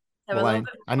 so a Well, little I bit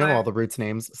I know all more. the Roots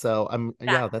names, so I'm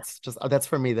Yeah, yeah. That's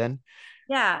for me then.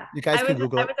 yeah. You guys can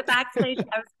Google I it. was a backstage.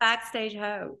 I was a backstage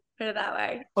hoe. Put it that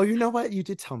way. Oh, you know what? You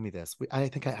did tell me this. I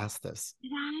think I asked this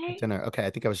Did at I? dinner. Okay,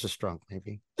 I think I was just drunk,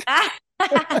 maybe.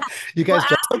 You Well, guys,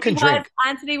 Jessel can drink.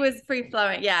 Anthony was free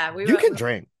flowing. Yeah, we You were. can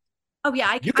drink. Oh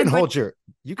yeah, You can I'm British. hold your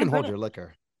you can I'm hold British. your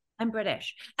liquor. I'm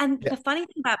British. And Yeah. the funny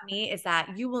thing about me is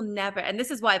that you will never, and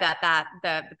this is why the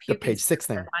The puking page stuff six is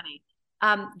so thing.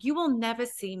 funny. You will never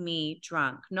see me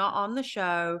drunk, not on the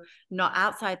show, not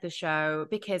outside the show,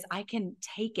 because I can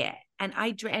take it. And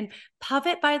I drink. And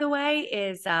Pavitt, by the way,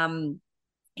 is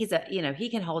he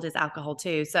can hold his alcohol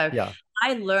too. So Yeah.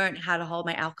 I learned how to hold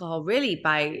my alcohol really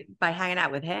by hanging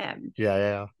out with him.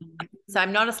 Yeah. So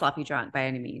I'm not a sloppy drunk by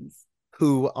any means.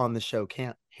 Who on the show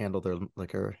can't handle their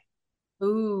liquor?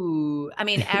 Ooh, I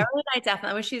mean, Erin, I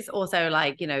definitely, well, she's also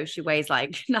like, she weighs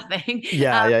like nothing.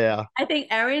 Yeah. I think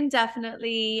Erin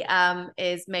definitely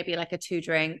is maybe like a 2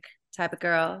 drink type of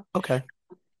girl. Okay.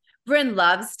 Bryn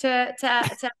loves to have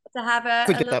To a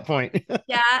get little, that point.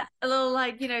 yeah, a little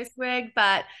like, swig,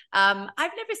 but I've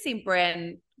never seen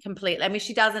Bryn completely. I mean,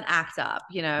 she doesn't act up,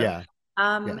 Yeah. Yeah.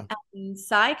 And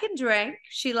Sai can drink.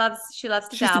 She loves to She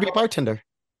used to be a dabble. bartender.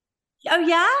 Oh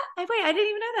yeah? Wait, I didn't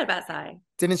even know that about Sai.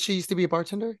 Didn't she used to be a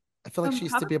bartender? I feel like she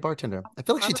used to Probably, be a bartender. I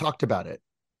feel like she probably. talked about it.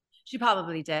 She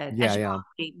probably did. And Yeah, she yeah.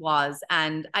 probably was.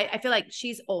 And I feel like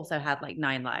she's also had like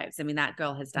 9 lives. I mean, that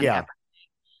girl has done Yeah. everything.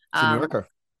 She's a New Yorker.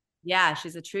 Yeah,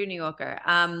 she's a true New Yorker.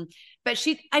 But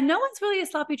and no one's really a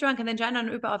sloppy drunk. And then Jen and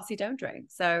Uber obviously don't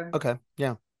drink. So Okay.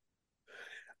 Yeah.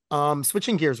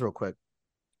 Switching gears real quick.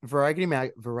 Variety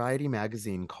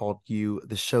magazine called you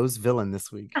the show's villain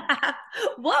this week.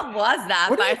 what was that?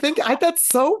 What do you think? That's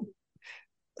so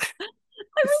I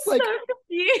it's was like so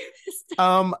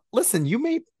confused. listen, you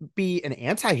may be an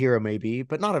anti-hero maybe,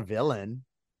 but not a villain.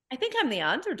 I think I'm the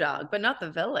underdog, but not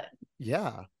the villain.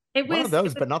 Yeah. It One of was,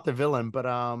 those, but not the villain. But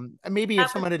maybe if that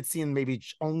was someone had seen maybe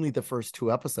only the first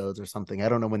two episodes or something, I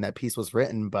don't know when that piece was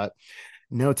written, but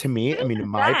no, to me, I mean, in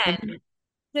my opinion, then.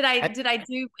 Did I I, did I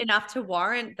do enough to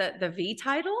warrant the V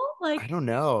title? Like, I don't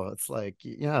know. It's like,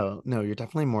 yeah, no, you're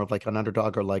definitely more of like an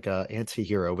underdog or like a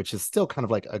anti-hero, which is still kind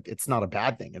of like it's not a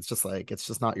bad thing. It's just like it's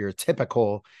just not your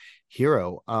typical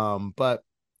hero. But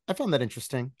I found that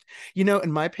interesting.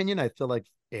 In my opinion, I feel like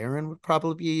Aaron would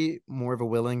probably be more of a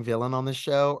willing villain on the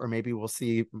show, or maybe we'll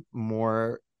see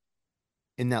more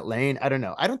in that lane. I don't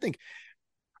know. I don't think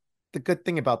the good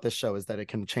thing about this show is that it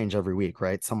can change every week,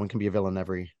 right? Someone can be a villain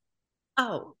every,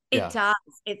 oh, it yeah.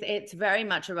 does. It's very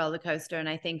much a roller coaster, and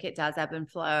I think it does ebb and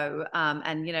flow.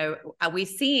 And we've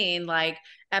seen like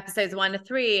episodes 1 to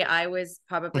 3. I was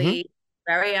Hmm. probably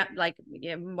very like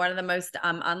one of the most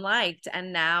unliked,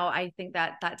 and now I think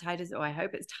that tide is. Oh, I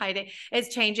hope it's tide.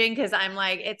 It's changing because I'm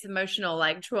like it's emotional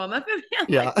like trauma for me. I'm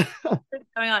Yeah. like what's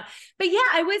going on? But yeah,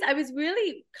 I was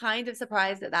really kind of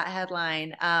surprised at that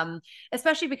headline,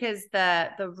 especially because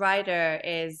the writer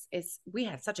is we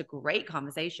had such a great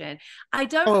conversation. I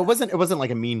don't Oh, it wasn't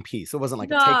like a mean piece. It wasn't like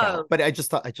a takeout, know, but I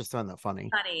just found that funny.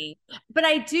 funny, but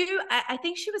I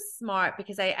think she was smart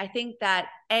because I think that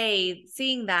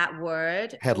seeing that word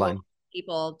will Headline.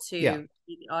 people Yeah. to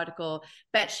read the article,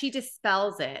 but she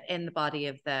dispels it in the body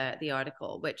of the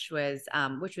article, which was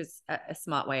a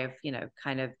smart way of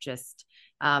kind of just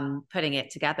putting it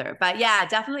together. But yeah,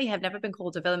 definitely have never been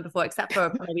called a villain before, except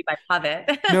for maybe by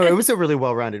No, it Pavitt. was a really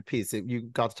well-rounded piece. You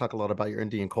got to talk a lot about your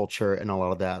Indian culture and a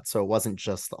lot of that. So it wasn't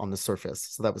just on the surface.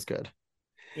 So that was good.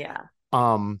 Yeah.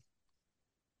 Um,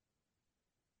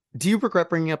 do you regret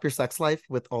bringing up your sex life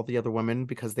with all the other women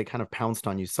because they kind of pounced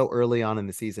on you so early on in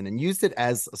the season and used it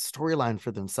as a storyline for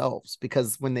themselves?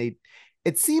 Because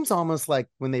it seems almost like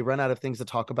when they run out of things to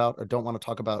talk about or don't want to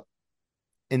talk about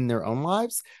in their own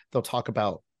lives, they'll talk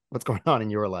about what's going on in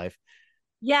your life.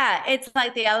 Yeah, it's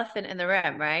like the elephant in the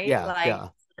room, right? Yeah, Like yeah.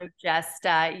 just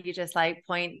you just like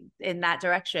point in that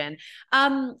direction.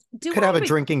 Do Could have I a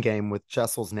drinking game with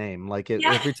Jessel's name. Like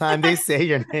yeah, every time they say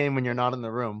your name when you're not in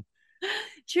the room.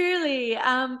 truly.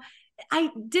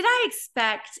 I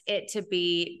expect it to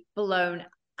be blown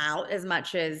out as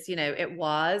much as it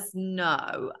was.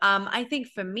 No. I think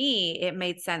for me it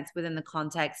made sense within the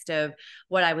context of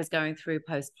what I was going through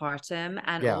postpartum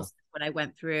and Yeah. also what I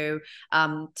went through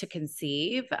to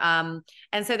conceive. And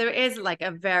so there is like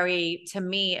to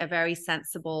me, a very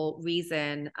sensible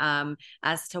reason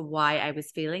as to why I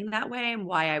was feeling that way and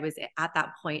why I was at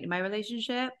that point in my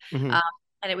relationship. Hmm. Um,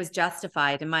 and it was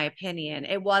justified in my opinion.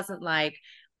 It wasn't like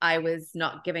I was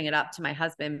not giving it up to my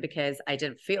husband because I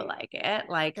didn't feel like it.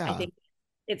 Like I Yeah. think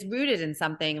it's rooted in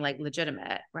something like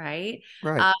legitimate, right?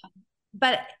 Right. Um,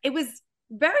 but it was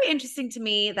very interesting to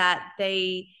me that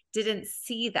they didn't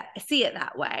see it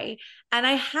that way. And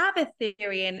I have a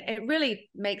theory, and it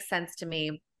really makes sense to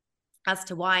me as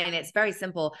to why, and it's very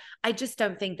simple. I just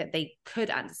don't think that they could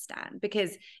understand,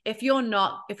 because if you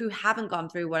haven't gone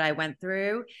through what I went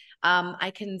through,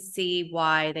 I can see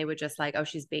why they were just like, oh,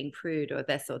 she's being prude or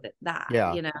this or that,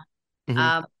 Yeah. Hmm.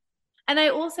 um and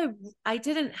I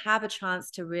didn't have a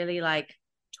chance to really like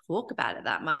talk about it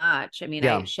that much. I mean,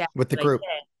 Yeah. I shared With the what I did. group.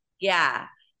 Yeah,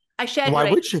 I shared Why what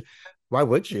I would you? Why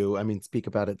would you? I mean, speak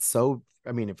about it. So,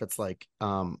 I mean, if it's like,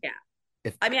 yeah.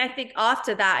 if I mean, I think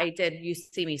after that I did, you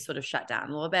see me sort of shut down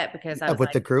a little bit because I was with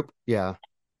like, the group, yeah.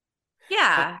 How,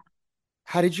 yeah.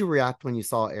 how did you react when you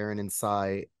saw Aaron and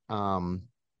Sai,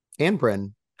 and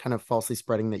Bryn kind of falsely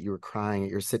spreading that you were crying at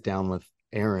your sit down with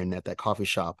Aaron at that coffee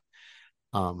shop?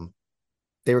 Um,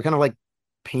 they were kind of like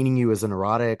painting you as a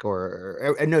neurotic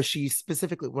or no, she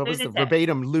specifically, what was the Lunatic.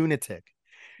 verbatim lunatic?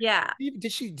 Yeah,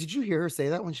 Did you hear her say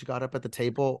that when she got up at the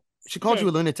table? She she called you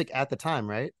a did. lunatic at the time,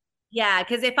 right? Yeah,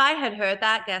 because if I had heard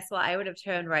that, guess what? I would have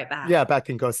turned right back. Yeah, back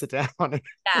and go sit down.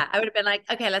 Yeah, I would have been like,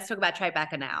 okay, let's talk about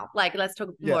Tribeca now. Like, let's talk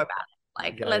Yeah, more about it.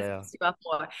 Like, yeah, let's yeah, do up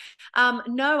more.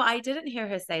 No, I didn't hear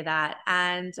her say that,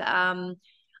 and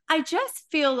I just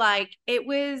feel like it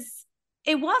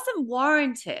wasn't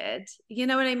warranted. You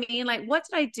know what I mean? Like, what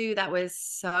did I do that was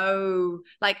so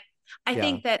like? I yeah,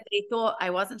 think that they thought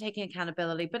I wasn't taking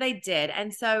accountability, but I did,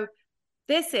 and so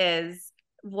this is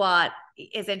what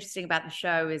is interesting about the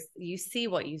show is you see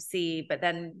what you see, but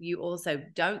then you also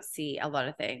don't see a lot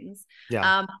of things.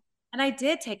 yeah, Um, and I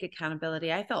did take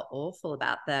accountability. I felt awful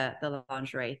about the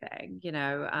lingerie thing,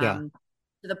 yeah.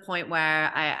 to the point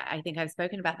where I think I've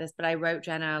spoken about this, but I wrote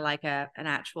Jenna like an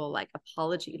actual like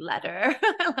apology letter.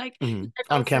 Like Hmm.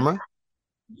 I On felt so camera.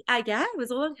 yeah, it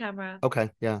was all on camera. Okay,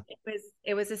 yeah.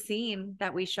 It was a scene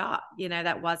that we shot,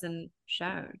 that wasn't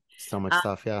shown. So much Um,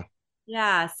 stuff. Yeah,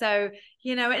 yeah. So,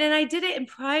 and I did it in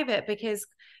private because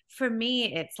for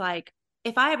me, it's like,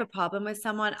 if I have a problem with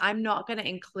someone, I'm not going to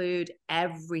include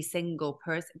every single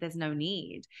person. There's no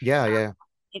need. Yeah.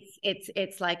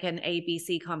 It's like an it's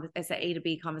an A to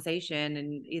B conversation,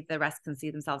 and the rest can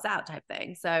see themselves out type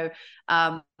thing. So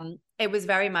it was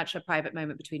very much a private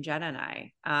moment between Jenna and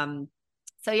I.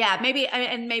 So yeah,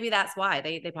 maybe that's why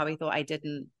they probably thought I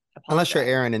didn't Unless you're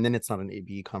apologize. Aaron, and then it's not an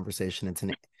AB conversation.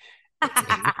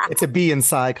 It's a B and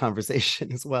Psy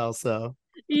conversation as well. So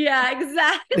Yeah,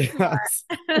 exactly. yes.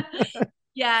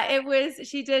 Yeah, it was.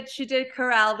 She did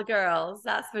corral the girls,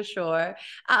 that's for sure.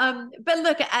 But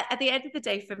look, at the end of the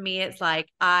day, for me, it's like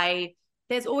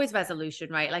there's always resolution,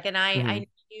 right? Like, and I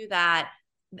knew that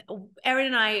Erin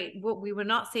and I, we were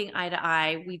not seeing eye to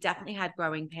eye. We definitely had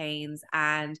growing pains,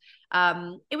 and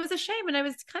it was a shame, and I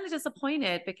was kind of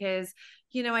disappointed because,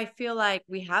 I feel like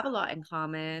we have a lot in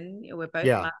common. We're both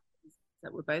Yeah.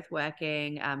 that we're both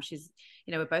working. She's,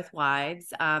 we're both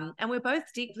wives, and we're both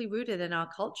deeply rooted in our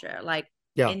culture. Like,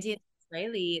 Yeah. Indian,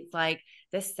 Israeli, it's like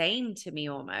the same to me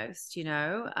almost,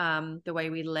 the way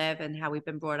we live and how we've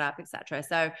been brought up, etc.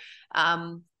 So,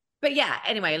 but yeah,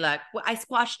 anyway, look, I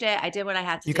squashed it. I did what I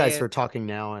had to You do. guys are talking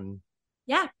now, and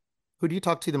Yeah. who do you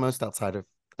talk to the most outside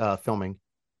of filming?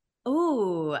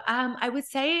 Oh, I would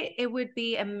say it would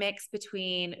be a mix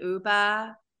between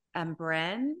Uba and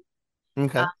Bren.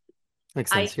 Okay.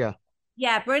 Makes I sense. Yeah.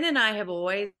 Yeah, Bryn and I have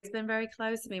always been very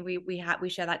close. I mean, we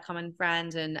share that common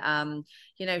friend, and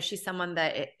she's someone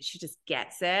that she just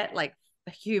gets it, like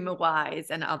humor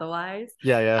wise and otherwise.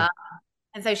 Yeah.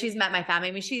 And so she's met my family.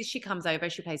 I mean, she comes over,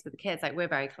 she plays with the kids, like we're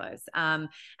very close. And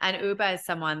Uba is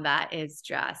someone that is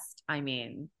just, I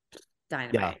mean, Yeah.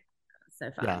 dynamite. So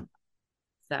Yeah. fun.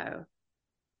 So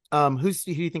who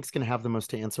do you think is going to have the most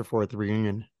to answer for at the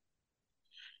reunion?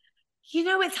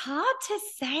 it's hard to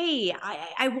say.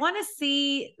 I want to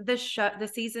see the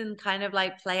season kind of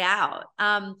like play out.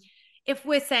 If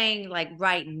we're saying like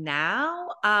right now,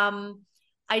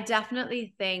 I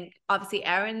definitely think obviously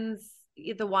Erin's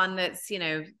the one that's,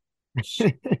 stirring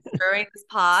this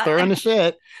pot. Stirring the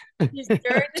shit. You're stirring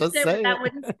the Just shit with say that it.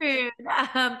 wooden spoon.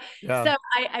 Yeah. So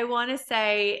I want to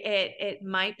say it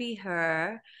might be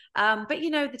her. But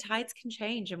the tides can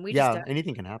change, and we just Yeah. don't.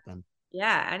 Anything can happen.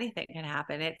 Yeah, anything can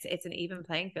happen. It's an even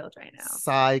playing field right now.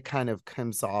 Psy kind of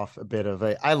comes off a bit of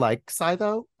I like Psy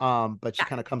though, but she Yeah.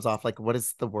 kind of comes off like, what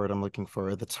is the word I'm looking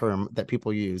for? The term that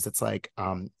people use. It's like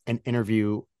an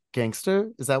interview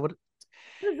gangster. Is that what?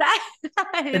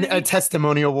 A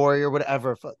testimonial warrior,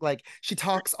 whatever. Like, she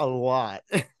talks a lot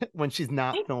when she's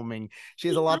not filming. She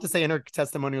has a lot to say in her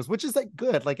testimonials, which is like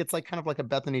good. Like, it's like kind of like a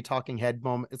Bethany talking head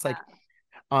moment. It's like,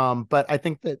 but I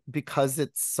think that because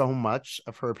it's so much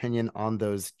of her opinion on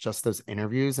those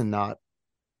interviews and not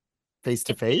face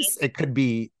to face, it could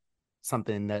be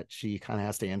something that she kind of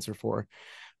has to answer for.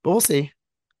 But we'll see.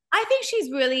 I think she's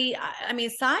really. I mean,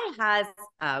 Sai has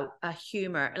a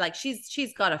humor. Like,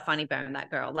 she's got a funny bone.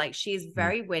 That girl. Like, she's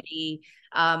very witty,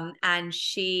 and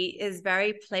she is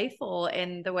very playful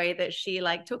in the way that she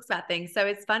like talks about things. So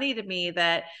it's funny to me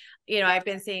that I've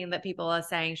been seeing that people are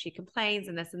saying she complains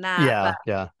and this and that,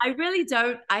 but Yeah. I really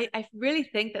don't. I really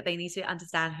think that they need to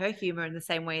understand her humor in the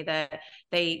same way that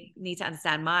they need to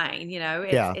understand mine.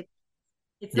 It's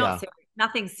not Yeah. serious,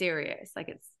 nothing serious. Like,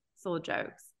 it's all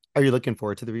jokes. Are you looking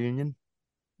forward to the reunion?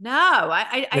 No,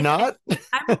 I You're not?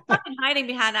 I'm fucking hiding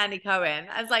behind Andy Cohen.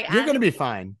 I was like, You're Andy, going to be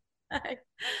fine. I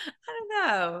don't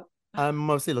know. I'm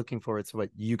mostly looking forward to what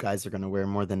you guys are going to wear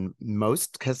more than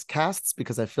most casts,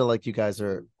 because I feel like you guys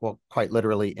are, well, quite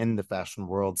literally in the fashion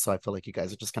world. So I feel like you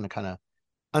guys are just going to kind of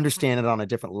understand it on a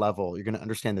different level. You're going to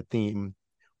understand the theme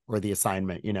or the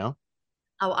assignment,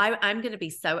 Oh, I'm going to be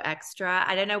so extra.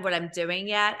 I don't know what I'm doing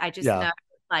yet. I just Yeah. know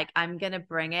like I'm going to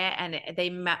bring it, and they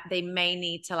may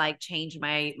need to like change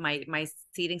my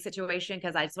seating situation,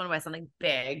 because I just want to wear something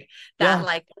big that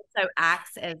like also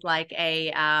acts as like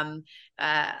a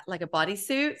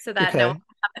bodysuit, so that no one Okay.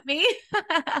 can come at me.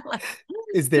 Like,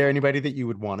 Is there anybody that you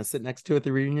would want to sit next to at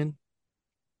the reunion?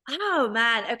 oh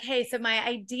man. Okay. So my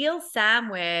ideal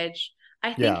sandwich,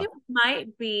 I think Yeah. it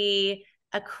might be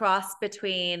a cross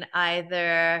between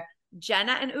either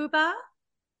Jenna and Uba,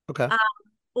 Okay.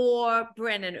 or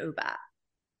Bryn and Uba.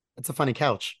 It's a funny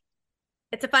couch.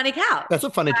 It's a funny That's couch. a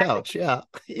funny couch. Yeah.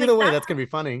 Like Either way, that's going to be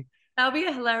funny. that'll be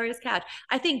a hilarious couch.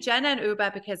 I think Jenna and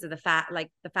Uba, because of the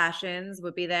fashions,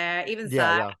 would be there. Even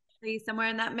Yeah. Sai Yeah. somewhere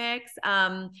in that mix.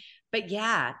 But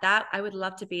yeah, that I would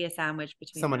love to be a sandwich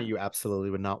between Someone them. you absolutely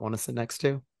would not want to sit next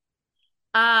to.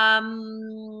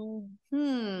 Um,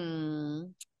 hmm.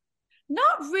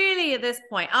 Not really at this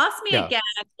point. Ask me again.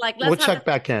 Like, we'll check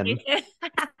back in. Let's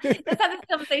have this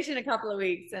conversation in a couple of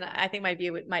weeks, and I think my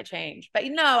view might change. But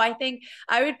I think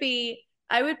I would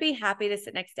be happy to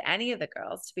sit next to any of the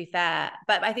girls, to be fair.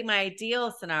 But I think my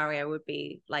ideal scenario would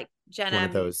be like Jenna. One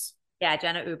of those. Yeah,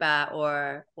 Jenna Uba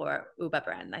or Uba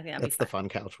Bren. I think that's the fun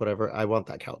couch. Whatever. I want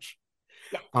that couch.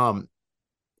 Yeah.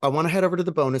 I want to head over to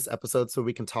the bonus episode so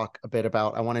we can talk a bit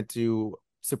about. I want to do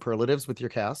superlatives with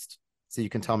your cast, so you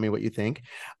can tell me what you think.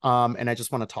 And I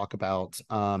just want to talk about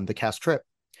the cast trip.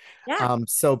 Yeah.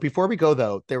 So before we go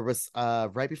though, there was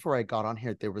right before I got on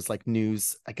here, there was like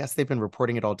news. I guess they've been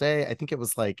reporting it all day. I think it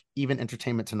was like even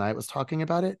Entertainment Tonight was talking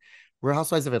about it. Real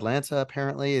Housewives of Atlanta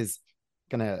apparently is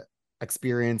gonna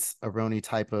experience a Roni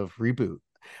type of reboot.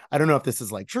 I don't know if this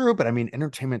is like true, but I mean,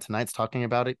 Entertainment Tonight's talking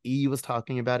about it. E was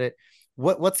talking about it.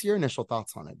 What's your initial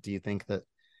thoughts on it? Do you think that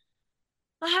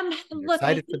you're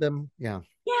excited for them? Yeah.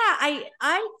 Yeah,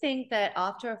 I think that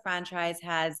after a franchise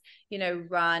has,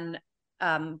 run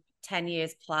 10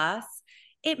 years plus,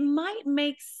 it might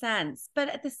make sense. But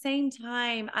at the same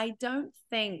time, I don't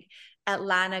think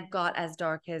Atlanta got as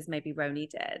dark as maybe Roni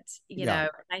did. You know,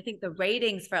 I think the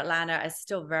ratings for Atlanta are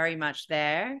still very much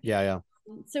there. Yeah.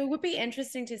 So it would be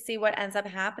interesting to see what ends up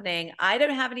happening. I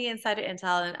don't have any insider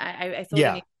intel, and I thought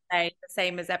you say the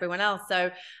same as everyone else.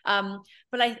 So,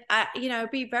 but I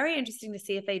it'd be very interesting to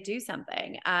see if they do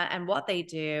something and what they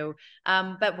do.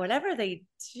 But whatever they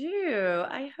do,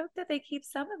 I hope that they keep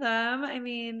some of them. I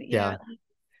mean,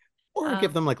 or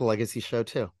give them like a legacy show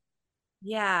too.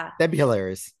 Yeah, that'd be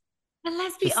hilarious. And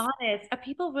let's be honest, are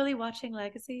people really watching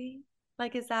Legacy?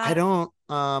 Like, is that? I don't.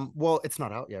 Well, it's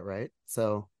not out yet, right?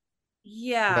 So.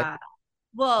 Yeah.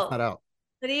 Well, it's not out.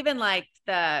 But even like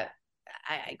the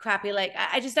crappy, like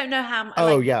I just don't know how.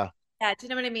 Oh like, yeah. Yeah. Do you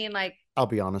know what I mean? Like, I'll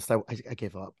be honest, I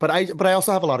gave up. But I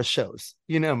also have a lot of shows.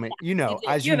 You know me.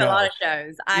 As you know, a lot of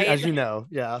shows. As you know,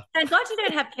 yeah. Thank God you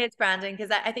don't have kids, Brandon,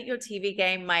 because I think your TV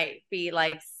game might be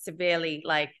like severely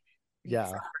like.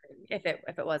 Yeah. If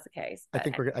it was the case, but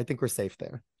I think we're safe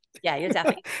there. Yeah, you're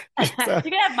definitely. You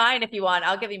can have mine if you want.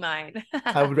 I'll give you mine.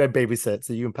 I would babysit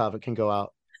so you and Pavic can go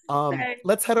out.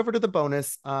 Let's head over to the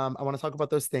bonus. I want to talk about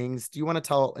those things. Do you want to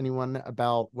tell anyone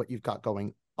about what you've got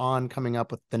going on coming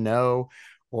up with the No,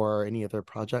 or any other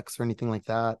projects or anything like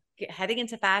that? Heading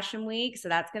into Fashion Week, so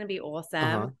that's going to be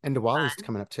awesome. And Diwali's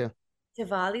coming up too.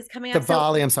 Diwali's coming up.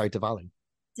 Diwali.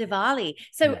 Diwali.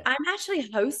 So I'm actually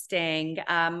hosting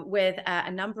with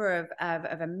a number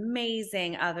of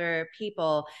amazing other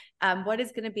people what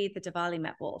is going to be the Diwali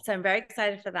Met Ball. So I'm very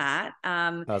excited for that.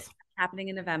 Happening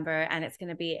in November, and it's going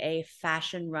to be a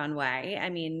fashion runway. I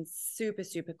mean, super,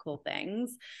 super cool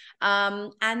things.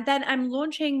 And then I'm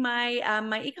launching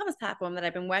my e-commerce platform that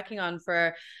I've been working on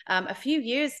for a few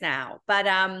years now, but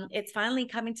it's finally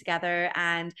coming together,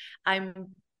 and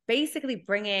I'm basically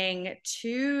bringing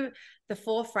to the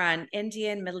forefront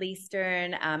Indian, Middle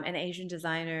Eastern, and Asian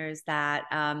designers that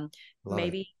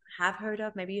maybe have heard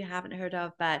of, maybe you haven't heard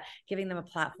of, but giving them a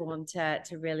platform to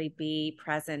really be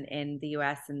present in the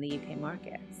US and the UK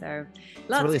market. So it's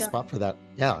really a spot for that.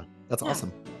 Yeah, that's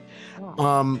awesome.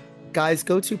 Guys,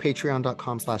 go to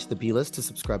patreon.com/the B-list to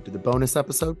subscribe to the bonus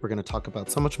episode. We're going to talk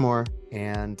about so much more.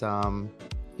 And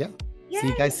see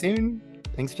you guys soon.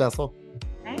 Thanks, Jessel.